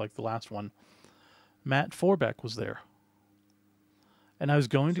one, but like the last one. Matt Forbeck was there. And I was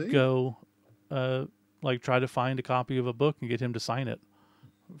going to go try to find a copy of a book and get him to sign it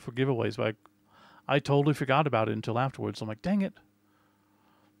for giveaways, but I totally forgot about it until afterwards. I'm like, dang it.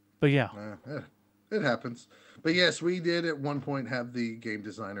 But yeah. It happens. But yes, we did at one point have the game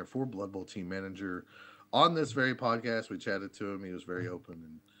designer for Blood Bowl Team Manager on this very podcast. We chatted to him. He was very open,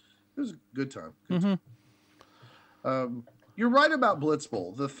 and it was a good time. Good time. You're right about Blitz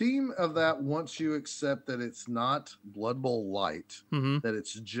Bowl. The theme of that, once you accept that it's not Blood Bowl light, that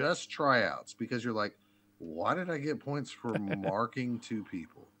it's just tryouts, because you're like, why did I get points for marking 2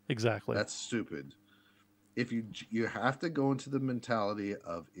 people? Exactly. That's stupid. If you have to go into the mentality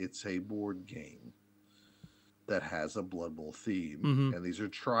of it's a board game that has a Blood Bowl theme, and these are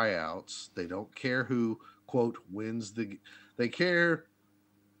tryouts. They don't care who, quote, wins they care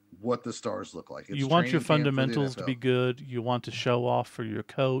what the stars look like. You want your fundamentals to be good. You want to show off for your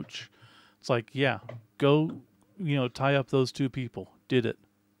coach. It's like, yeah, go, tie up those 2 people. Did it.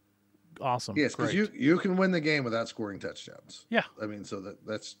 Awesome. Yes, because you can win the game without scoring touchdowns. Yeah. I mean, so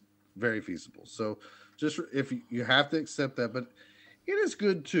that's very feasible. So just if you have to accept that, but it is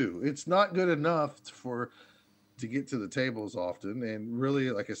good too. It's not good enough to get to the tables often. And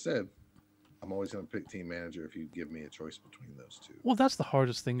really, like I said, I'm always going to pick Team Manager if you give me a choice between those 2. Well, that's the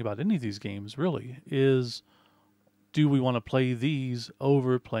hardest thing about any of these games, really, is do we want to play these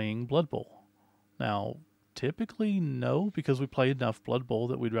over playing Blood Bowl? Now, typically, no, because we play enough Blood Bowl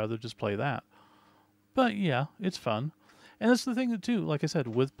that we'd rather just play that. But yeah, it's fun. And that's the thing, too, like I said,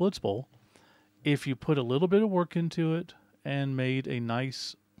 with Blitz Bowl, if you put a little bit of work into it and made a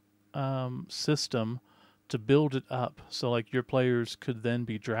nice system to build it up, so like your players could then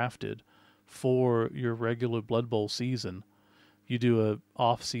be drafted for your regular Blood Bowl season. You do a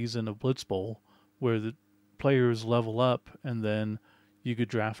off season of Blitz Bowl where the players level up, and then you could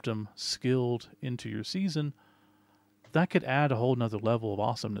draft them skilled into your season. That could add a whole nother level of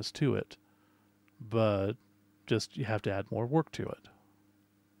awesomeness to it, but just you have to add more work to it.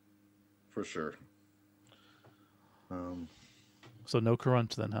 For sure. So no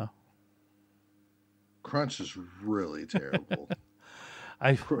crunch then, huh? Crunch is really terrible.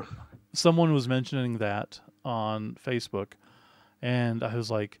 Someone was mentioning that on Facebook, and I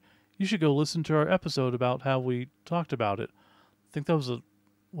was like, you should go listen to our episode about how we talked about it. I think that was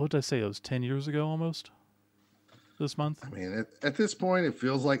what did I say? It was 10 years ago almost this month. I mean, at this point, it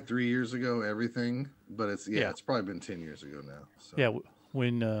feels like 3 years ago, everything, but it's probably been 10 years ago now. So. Yeah,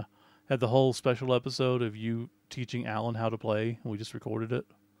 when had the whole special episode of you teaching Alan how to play, and we just recorded it.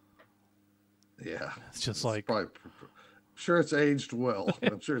 Yeah. It's just like... I'm sure it's aged well.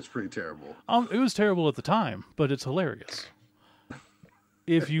 I'm sure it's pretty terrible. It was terrible at the time, but it's hilarious.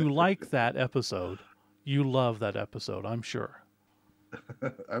 If you like that episode, you love that episode, I'm sure.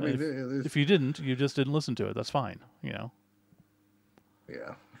 I mean, if you didn't, you just didn't listen to it. That's fine, Yeah,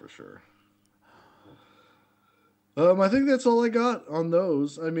 for sure. I think that's all I got on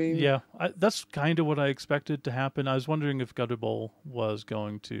those. I mean... Yeah, that's kind of what I expected to happen. I was wondering if Gutter Bowl was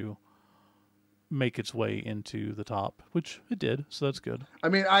going to make its way into the top, which it did, so that's good. I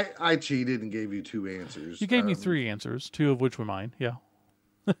mean, I cheated and gave you 2 answers. You gave me 3 answers, 2 of which were mine, yeah.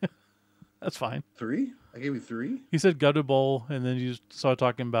 That's fine. 3? I gave you 3? You said Gutter Bowl, and then you started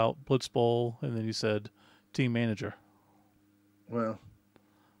talking about Blitz Bowl, and then you said team manager. Well,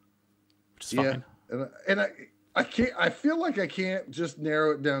 which is fine. And I can't. I feel like I can't just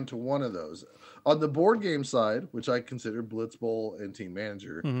narrow it down to one of those. On the board game side, which I consider Blitz Bowl and Team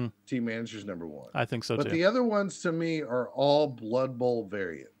Manager, Team Manager's number 1. I think so too. But the other ones to me are all Blood Bowl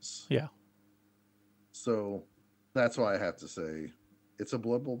variants. Yeah. So that's why I have to say it's a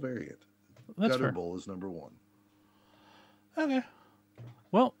Blood Bowl variant. That's Gutter fair. Bowl is number 1. Okay.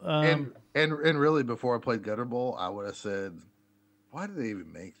 Well, and really, before I played Gutter Bowl, I would have said, "Why did they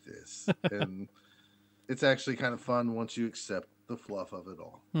even make this?" And it's actually kind of fun once you accept the fluff of it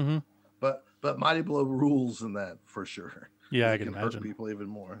all. Mm-hmm. But Mighty Blow rules in that for sure. Yeah, I can imagine. Hurt people even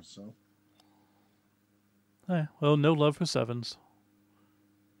more. So. Well, no love for 7s.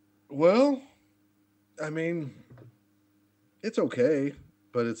 Well, I mean, it's okay,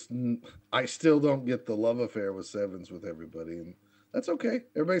 but I still don't get the love affair with 7s with everybody, and that's okay.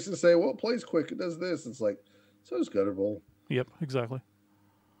 Everybody's gonna say, "Well, it plays quick. It does this." It's like, so does Gutter Bowl. Yep, exactly.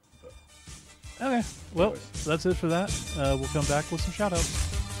 Okay, well, that's it for that. We'll come back with some shout-outs.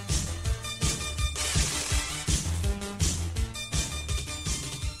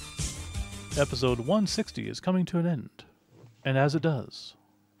 Episode 160 is coming to an end. And as it does,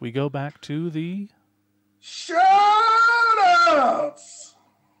 we go back to the... shout-outs!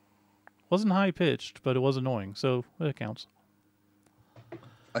 Wasn't high-pitched, but it was annoying, so it counts.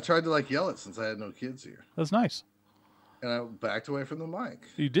 I tried to yell it since I had no kids here. That's nice. And I backed away from the mic.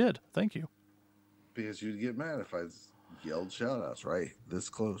 You did. Thank you. Because you'd get mad if I yelled shout-outs right this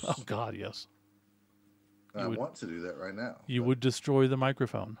close. Oh, God, yes. I want to do that right now. You would destroy the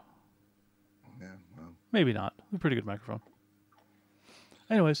microphone. Yeah, well. Maybe not. A pretty good microphone.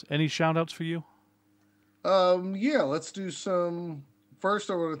 Anyways, any shout-outs for you? Yeah, let's do some... First,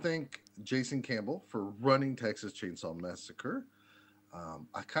 I want to thank Jason Campbell for running Texas Chainsaw Massacre.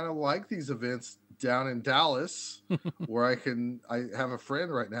 I kind of like these events down in Dallas where I have a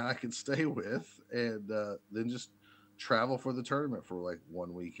friend right now I can stay with and then just travel for the tournament for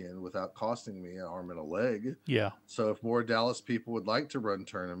 1 weekend without costing me an arm and a leg. Yeah. So if more Dallas people would like to run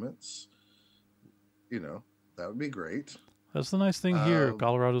tournaments, that would be great. That's the nice thing here.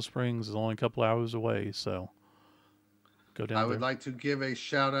 Colorado Springs is only a couple hours away, so go down there. I would like to give a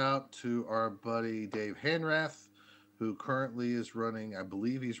shout out to our buddy Dave Hanrath, who currently is running, I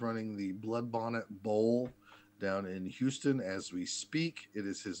believe he's running the Blood Bonnet Bowl down in Houston as we speak. It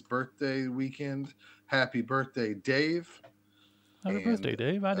is his birthday weekend. Happy birthday, Dave. Happy birthday,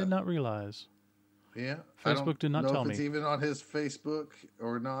 Dave. I did not realize. Yeah. Facebook did not tell me. If it's even on his Facebook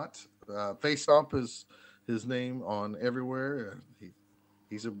or not. Face Stomp is his name on everywhere.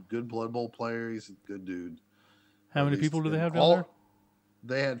 He's a good Blood Bowl player. He's a good dude. How many people do they have down there?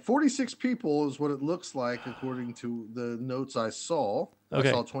 They had 46 people is what it looks like according to the notes I saw. Okay.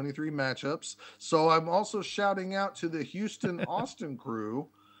 I saw 23 matchups. So I'm also shouting out to the Houston Austin crew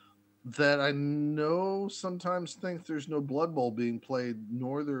that I know sometimes think there's no Blood Bowl being played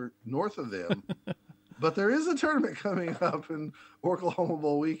north of them. But there is a tournament coming up in Oklahoma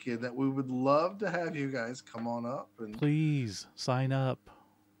Bowl weekend that we would love to have you guys come on up, and Please sign up.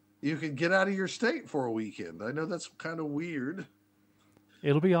 you can get out of your state for a weekend. I know that's kind of weird.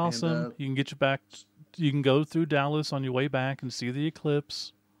 It'll be And awesome. You can get you back. You can go through Dallas on your way back and see the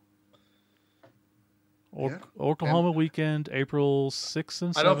eclipse. yeah. Oklahoma And weekend, April 6th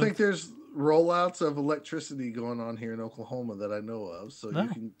and 7th. I don't think there's rollouts of electricity going on here in Oklahoma that I know of, so No. you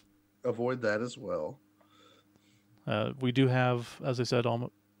can avoid that as well. We do have, as I said,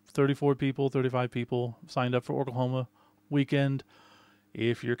 almost 34 people, 35 people signed up for Oklahoma weekend.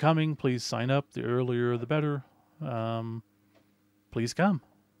 If you're coming, please sign up. The earlier, the better. Please come.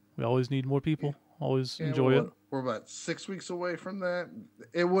 We always need more people. Always Yeah, enjoy it. We're about 6 weeks away from that.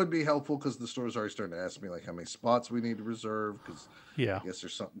 It would be helpful because the store's already starting to ask me like how many spots we need to reserve, because Yeah. I guess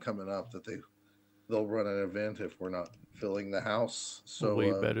there's something coming up that they'll run an event if we're not filling the house. So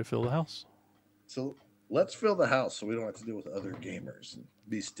we better fill the house. So let's fill the house so we don't have to deal with other gamers and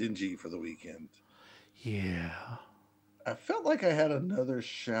be stingy for the weekend. Yeah. I felt like I had another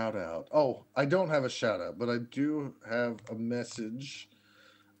shout out. Oh, I don't have a shout out, but I do have a message.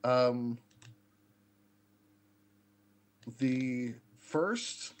 The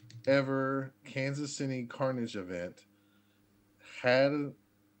first ever Kansas City Carnage event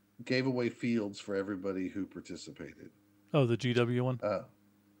gave away fields for everybody who participated. Oh, the GW one?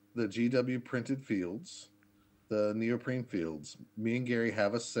 The GW printed fields, the neoprene fields. Me and Gary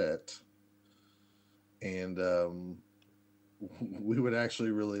have a set, and we would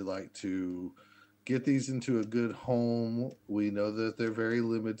actually really like to get these into a good home. We know that they're very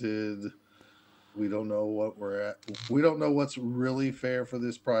limited. We don't know what we're at. We don't know what's really fair for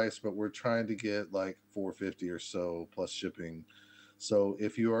this price, but we're trying to get like $450 or so plus shipping. So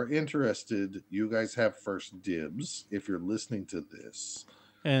if you are interested, you guys have first dibs if you're listening to this,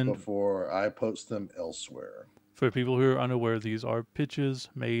 and before I post them elsewhere. For people who are unaware, these are pitches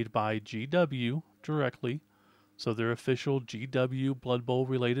made by GW directly. So they're official GW Blood Bowl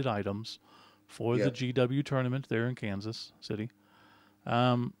related items for the GW tournament there in Kansas City.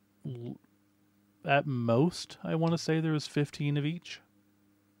 At most, I want to say there was 15 of each,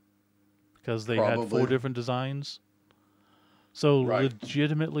 because they had 4 different designs. So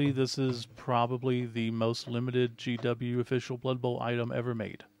legitimately, this is probably the most limited GW official Blood Bowl item ever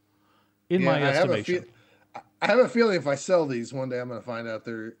made, in my estimation. I have a feeling if I sell these one day, I'm going to find out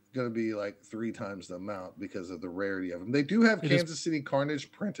they're going to be like 3 times the amount because of the rarity of them. They do have Kansas City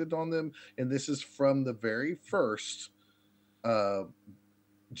Carnage printed on them, and this is from the very first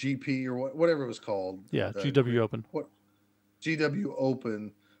GP or whatever it was called. Yeah, GW Open. GW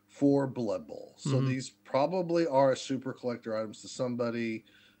Open for Blood Bowl. So these probably are super collector items to somebody.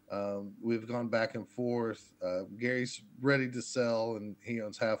 We've gone back and forth. Gary's ready to sell, and he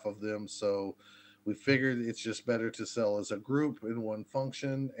owns half of them. So we figured it's just better to sell as a group in one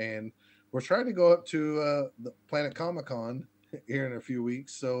function. And we're trying to go up to the Planet Comic-Con here in a few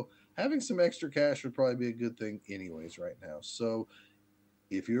weeks. So having some extra cash would probably be a good thing anyways right now. So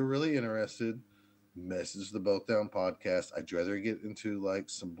if you're really interested, message the Both Down podcast. I'd rather get into like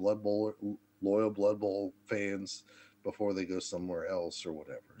some Blood Bowl, loyal Blood Bowl fans before they go somewhere else or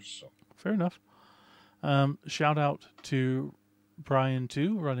whatever. So fair enough. Shout out to Brian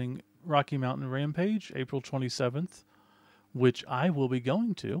too, running Rocky Mountain Rampage April 27th, which I will be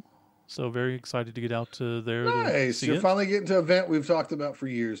going to. So very excited to get out to there. Nice. You're finally getting to an event we've talked about for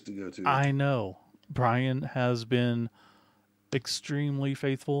years to go to. I know. Brian has been extremely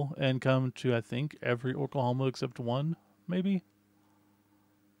faithful and come to, I think, every Oklahoma except one, maybe.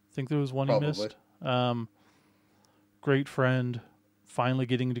 I think there was one Probably. he missed. Great friend. Finally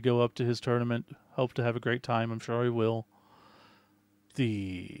getting to go up to his tournament. Hope to have a great time. I'm sure he will.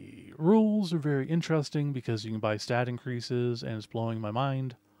 The rules are very interesting because you can buy stat increases, and it's blowing my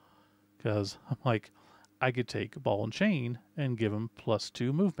mind. Because I'm like, I could take Ball and Chain and give him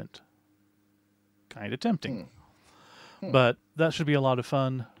 +2 movement. Kind of tempting. But that should be a lot of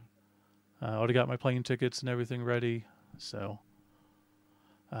fun. I already got my plane tickets and everything ready. So,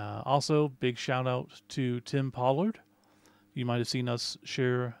 also, big shout out to Tim Pollard. You might have seen us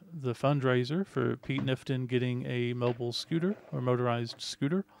share the fundraiser for Pete Nifton getting a mobile scooter or motorized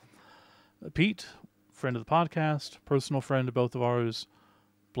scooter. Pete, friend of the podcast, personal friend of both of ours,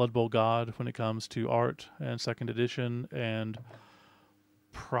 Blood Bowl God when it comes to art and 2nd edition, and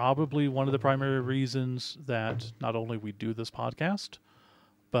probably one of the primary reasons that not only we do this podcast,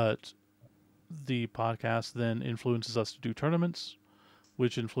 but the podcast then influences us to do tournaments,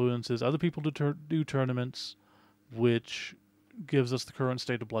 which influences other people to do tournaments, which gives us the current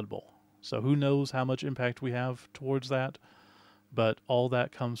state of Blood Bowl. So who knows how much impact we have towards that, but all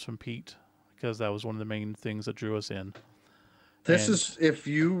that comes from Pete because that was one of the main things that drew us in. This And is if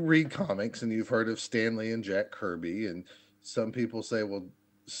you read comics and you've heard of Stan Lee and Jack Kirby, and some people say, well,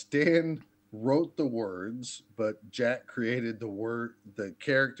 Stan wrote the words, but Jack created the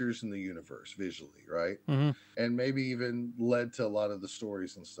characters in the universe visually, right? mm-hmm. And maybe even led to a lot of the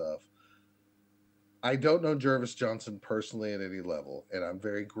stories and stuff. I don't know Jervis Johnson personally at any level, and I'm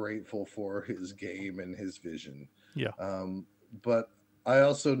very grateful for his game and his vision. Yeah. But I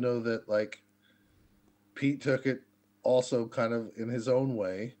also know that like Pete took it also kind of in his own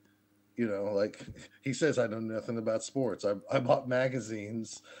way. You know, like he says, I know nothing about sports. I bought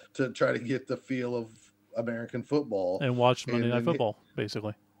magazines to try to get the feel of American football And watch Monday Night and Football,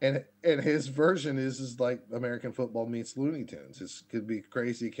 basically. and his version is like American football meets Looney Tunes. It could be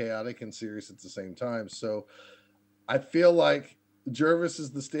crazy, chaotic, and serious at the same time. So I feel like Jervis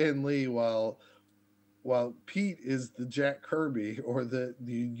is the Stan Lee, while Pete is the Jack Kirby or the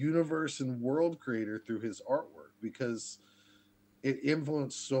universe and world creator through his artwork, because it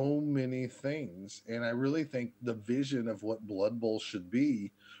influenced so many things. And I really think the vision of what Blood Bowl should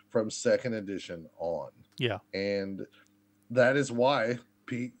be from second edition on. Yeah. And that is why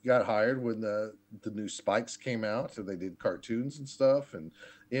Pete got hired when the new Spikes came out and they did cartoons and stuff and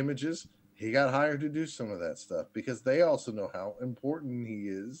images. He got hired to do some of that stuff because they also know how important he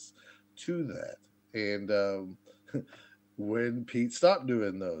is to that. And when Pete stopped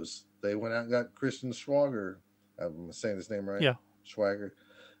doing those, they went out and got Christian Schwager. I'm saying his name right? Yeah. Schwager,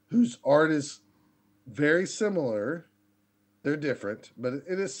 whose art is very similar. They're different, but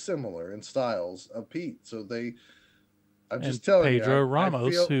it is similar in styles of Pete. So I'm just telling Pedro you,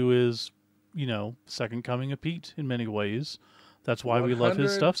 Ramos, who is, second coming of Pete in many ways. That's why we love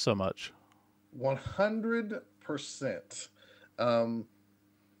his stuff so much. 100%.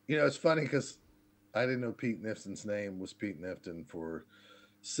 It's funny because I didn't know Pete Nifton's name was Pete Nifton for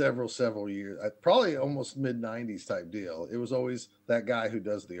several years. Probably almost mid-90s type deal. It was always that guy who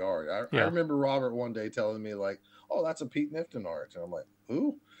does the art. I remember Robert one day telling me like, oh, that's a Pete Nifton art. And I'm like,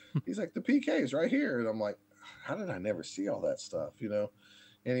 who? He's like, the PK's right here. And I'm like, how did I never see all that stuff?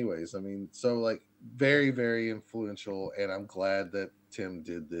 Anyways, I mean, so like very, very influential, and I'm glad that Tim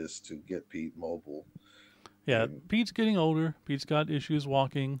did this to get Pete mobile. Yeah, Pete's getting older. Pete's got issues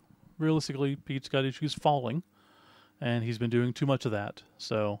walking. Realistically, Pete's got issues falling, and he's been doing too much of that.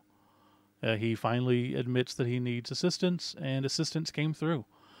 So he finally admits that he needs assistance, and assistance came through.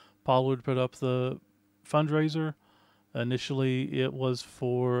 Pollard put up the fundraiser. Initially, it was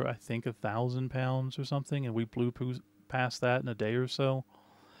for, I think, £1,000 or something, and we blew past that in a day or so.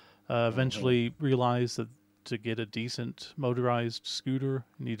 Eventually realized that to get a decent motorized scooter,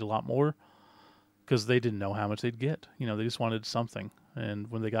 you need a lot more, because they didn't know how much they'd get. They just wanted something. And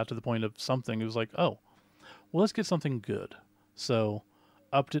when they got to the point of something, it was like, oh, well, let's get something good. So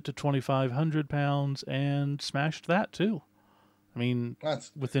upped it to £2,500 and smashed that too. I mean,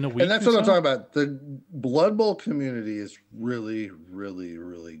 within a week. And that's what I'm talking about. The Blood Bowl community is really, really,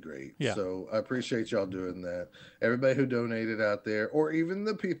 really great. Yeah. So I appreciate y'all doing that. Everybody who donated out there, or even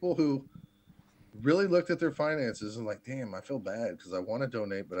the people who really looked at their finances and like, damn, I feel bad because I want to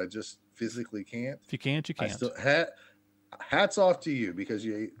donate, but I just physically can't. If you can't, you can't. Hats off to you because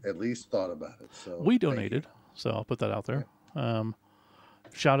you at least thought about it. So we donated, so I'll put that out there. Yeah.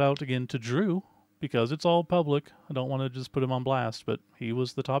 Shout out again to Drew, because it's all public. I don't want to just put him on blast, but he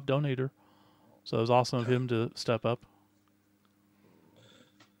was the top donator. So it was awesome of him to step up.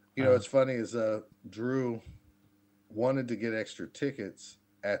 What's funny is Drew wanted to get extra tickets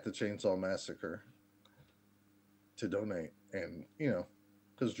at the Chainsaw Massacre to donate. And,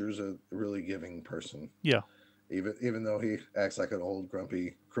 because Drew's a really giving person. Yeah. Even though he acts like an old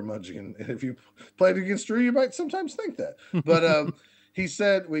grumpy curmudgeon. And if you played against Drew, you might sometimes think that. But he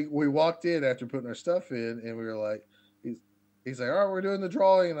said we walked in after putting our stuff in, and we were like, he's like, all right, we're doing the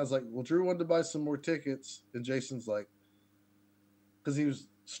drawing. And I was like, well, Drew wanted to buy some more tickets. And Jason's like, because he was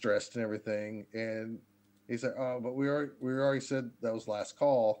stressed and everything. And he's like, oh, but we already said that was last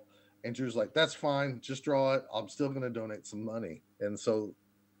call. And Drew's like, that's fine. Just draw it. I'm still going to donate some money. And so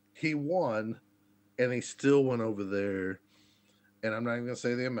he won, and he still went over there. And I'm not even going to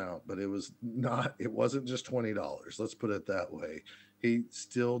say the amount, but it wasn't just $20. Let's put it that way. He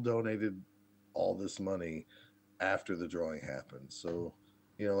still donated all this money after the drawing happened. So,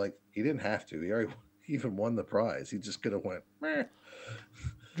 like he didn't have to. He already even won the prize. He just could have went, meh.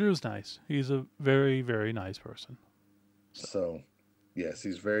 Drew's nice. He's a very, very nice person. So, yes,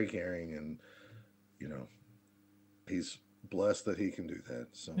 he's very caring, and, he's blessed that he can do that.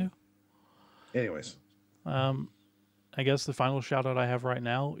 So, yeah. Anyways. I guess the final shout out I have right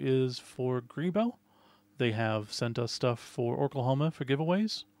now is for Grebo. They have sent us stuff for Oklahoma for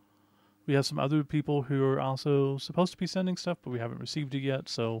giveaways. We have some other people who are also supposed to be sending stuff, but we haven't received it yet,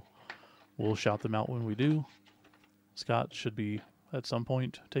 so we'll shout them out when we do. Scott should be at some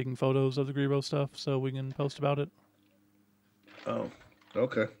point taking photos of the Grebo stuff so we can post about it. Oh,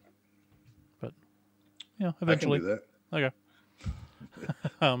 okay. But yeah, eventually. I can do that.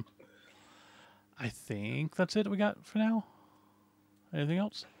 Okay. I think that's it we got for now. Anything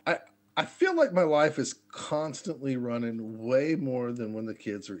else? I feel like my life is constantly running way more than when the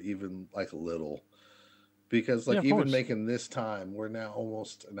kids are even like little. Because like even making this time, we're now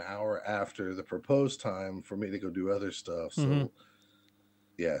almost an hour after the proposed time for me to go do other stuff. So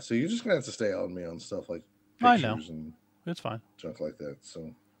yeah, so you're just gonna have to stay on me on stuff like pictures and it's fine. Junk like that.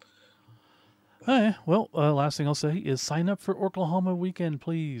 So okay, well, last thing I'll say is sign up for Oklahoma weekend,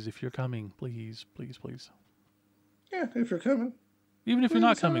 please. If you're coming, please. Yeah, if you're coming. Even if you're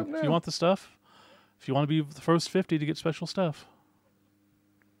not coming, if you want the stuff, if you want to be the first 50 to get special stuff,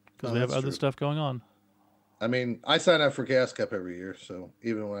 because we have other stuff going on. I mean, I sign up for Gas Cup every year, so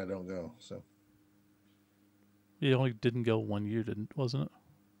even when I don't go, so you only didn't go 1 year, wasn't it?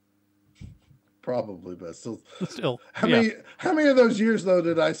 Probably, but still. How many of those years though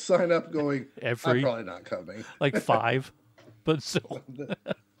did I sign up going? I'm probably not coming. Like 5, but still.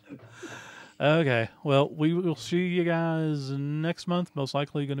 Okay, well, we will see you guys next month. Most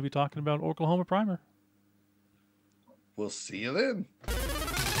likely going to be talking about Oklahoma Primer. We'll see you then.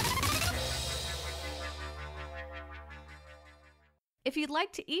 If you'd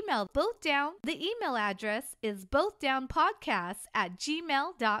like to email Both Down, the email address is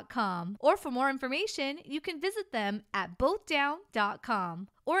bothdownpodcasts@gmail.com. Or for more information, you can visit them at bothdown.com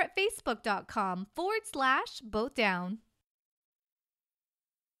or at facebook.com/bothdown.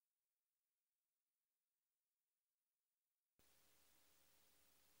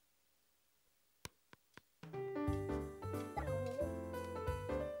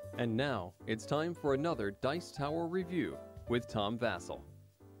 And now, it's time for another Dice Tower review with Tom Vassell.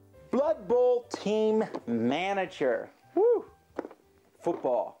 Blood Bowl Team Manager. Woo!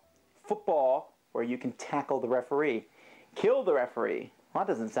 Football where you can tackle the referee, kill the referee. Well,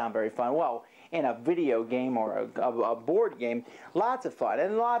 that doesn't sound very fun. Well, in a video game or a board game, lots of fun.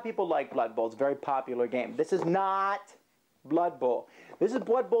 And a lot of people like Blood Bowl. It's a very popular game. This is not Blood Bowl. This is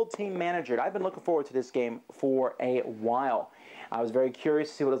Blood Bowl Team Manager. I've been looking forward to this game for a while. I was very curious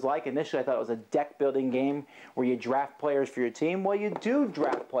to see what it was like. Initially, I thought it was a deck-building game where you draft players for your team. Well, you do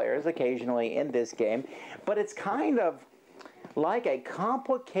draft players occasionally in this game, but it's kind of like a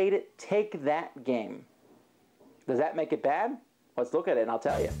complicated take-that game. Does that make it bad? Let's look at it, and I'll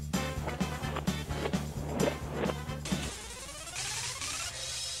tell you.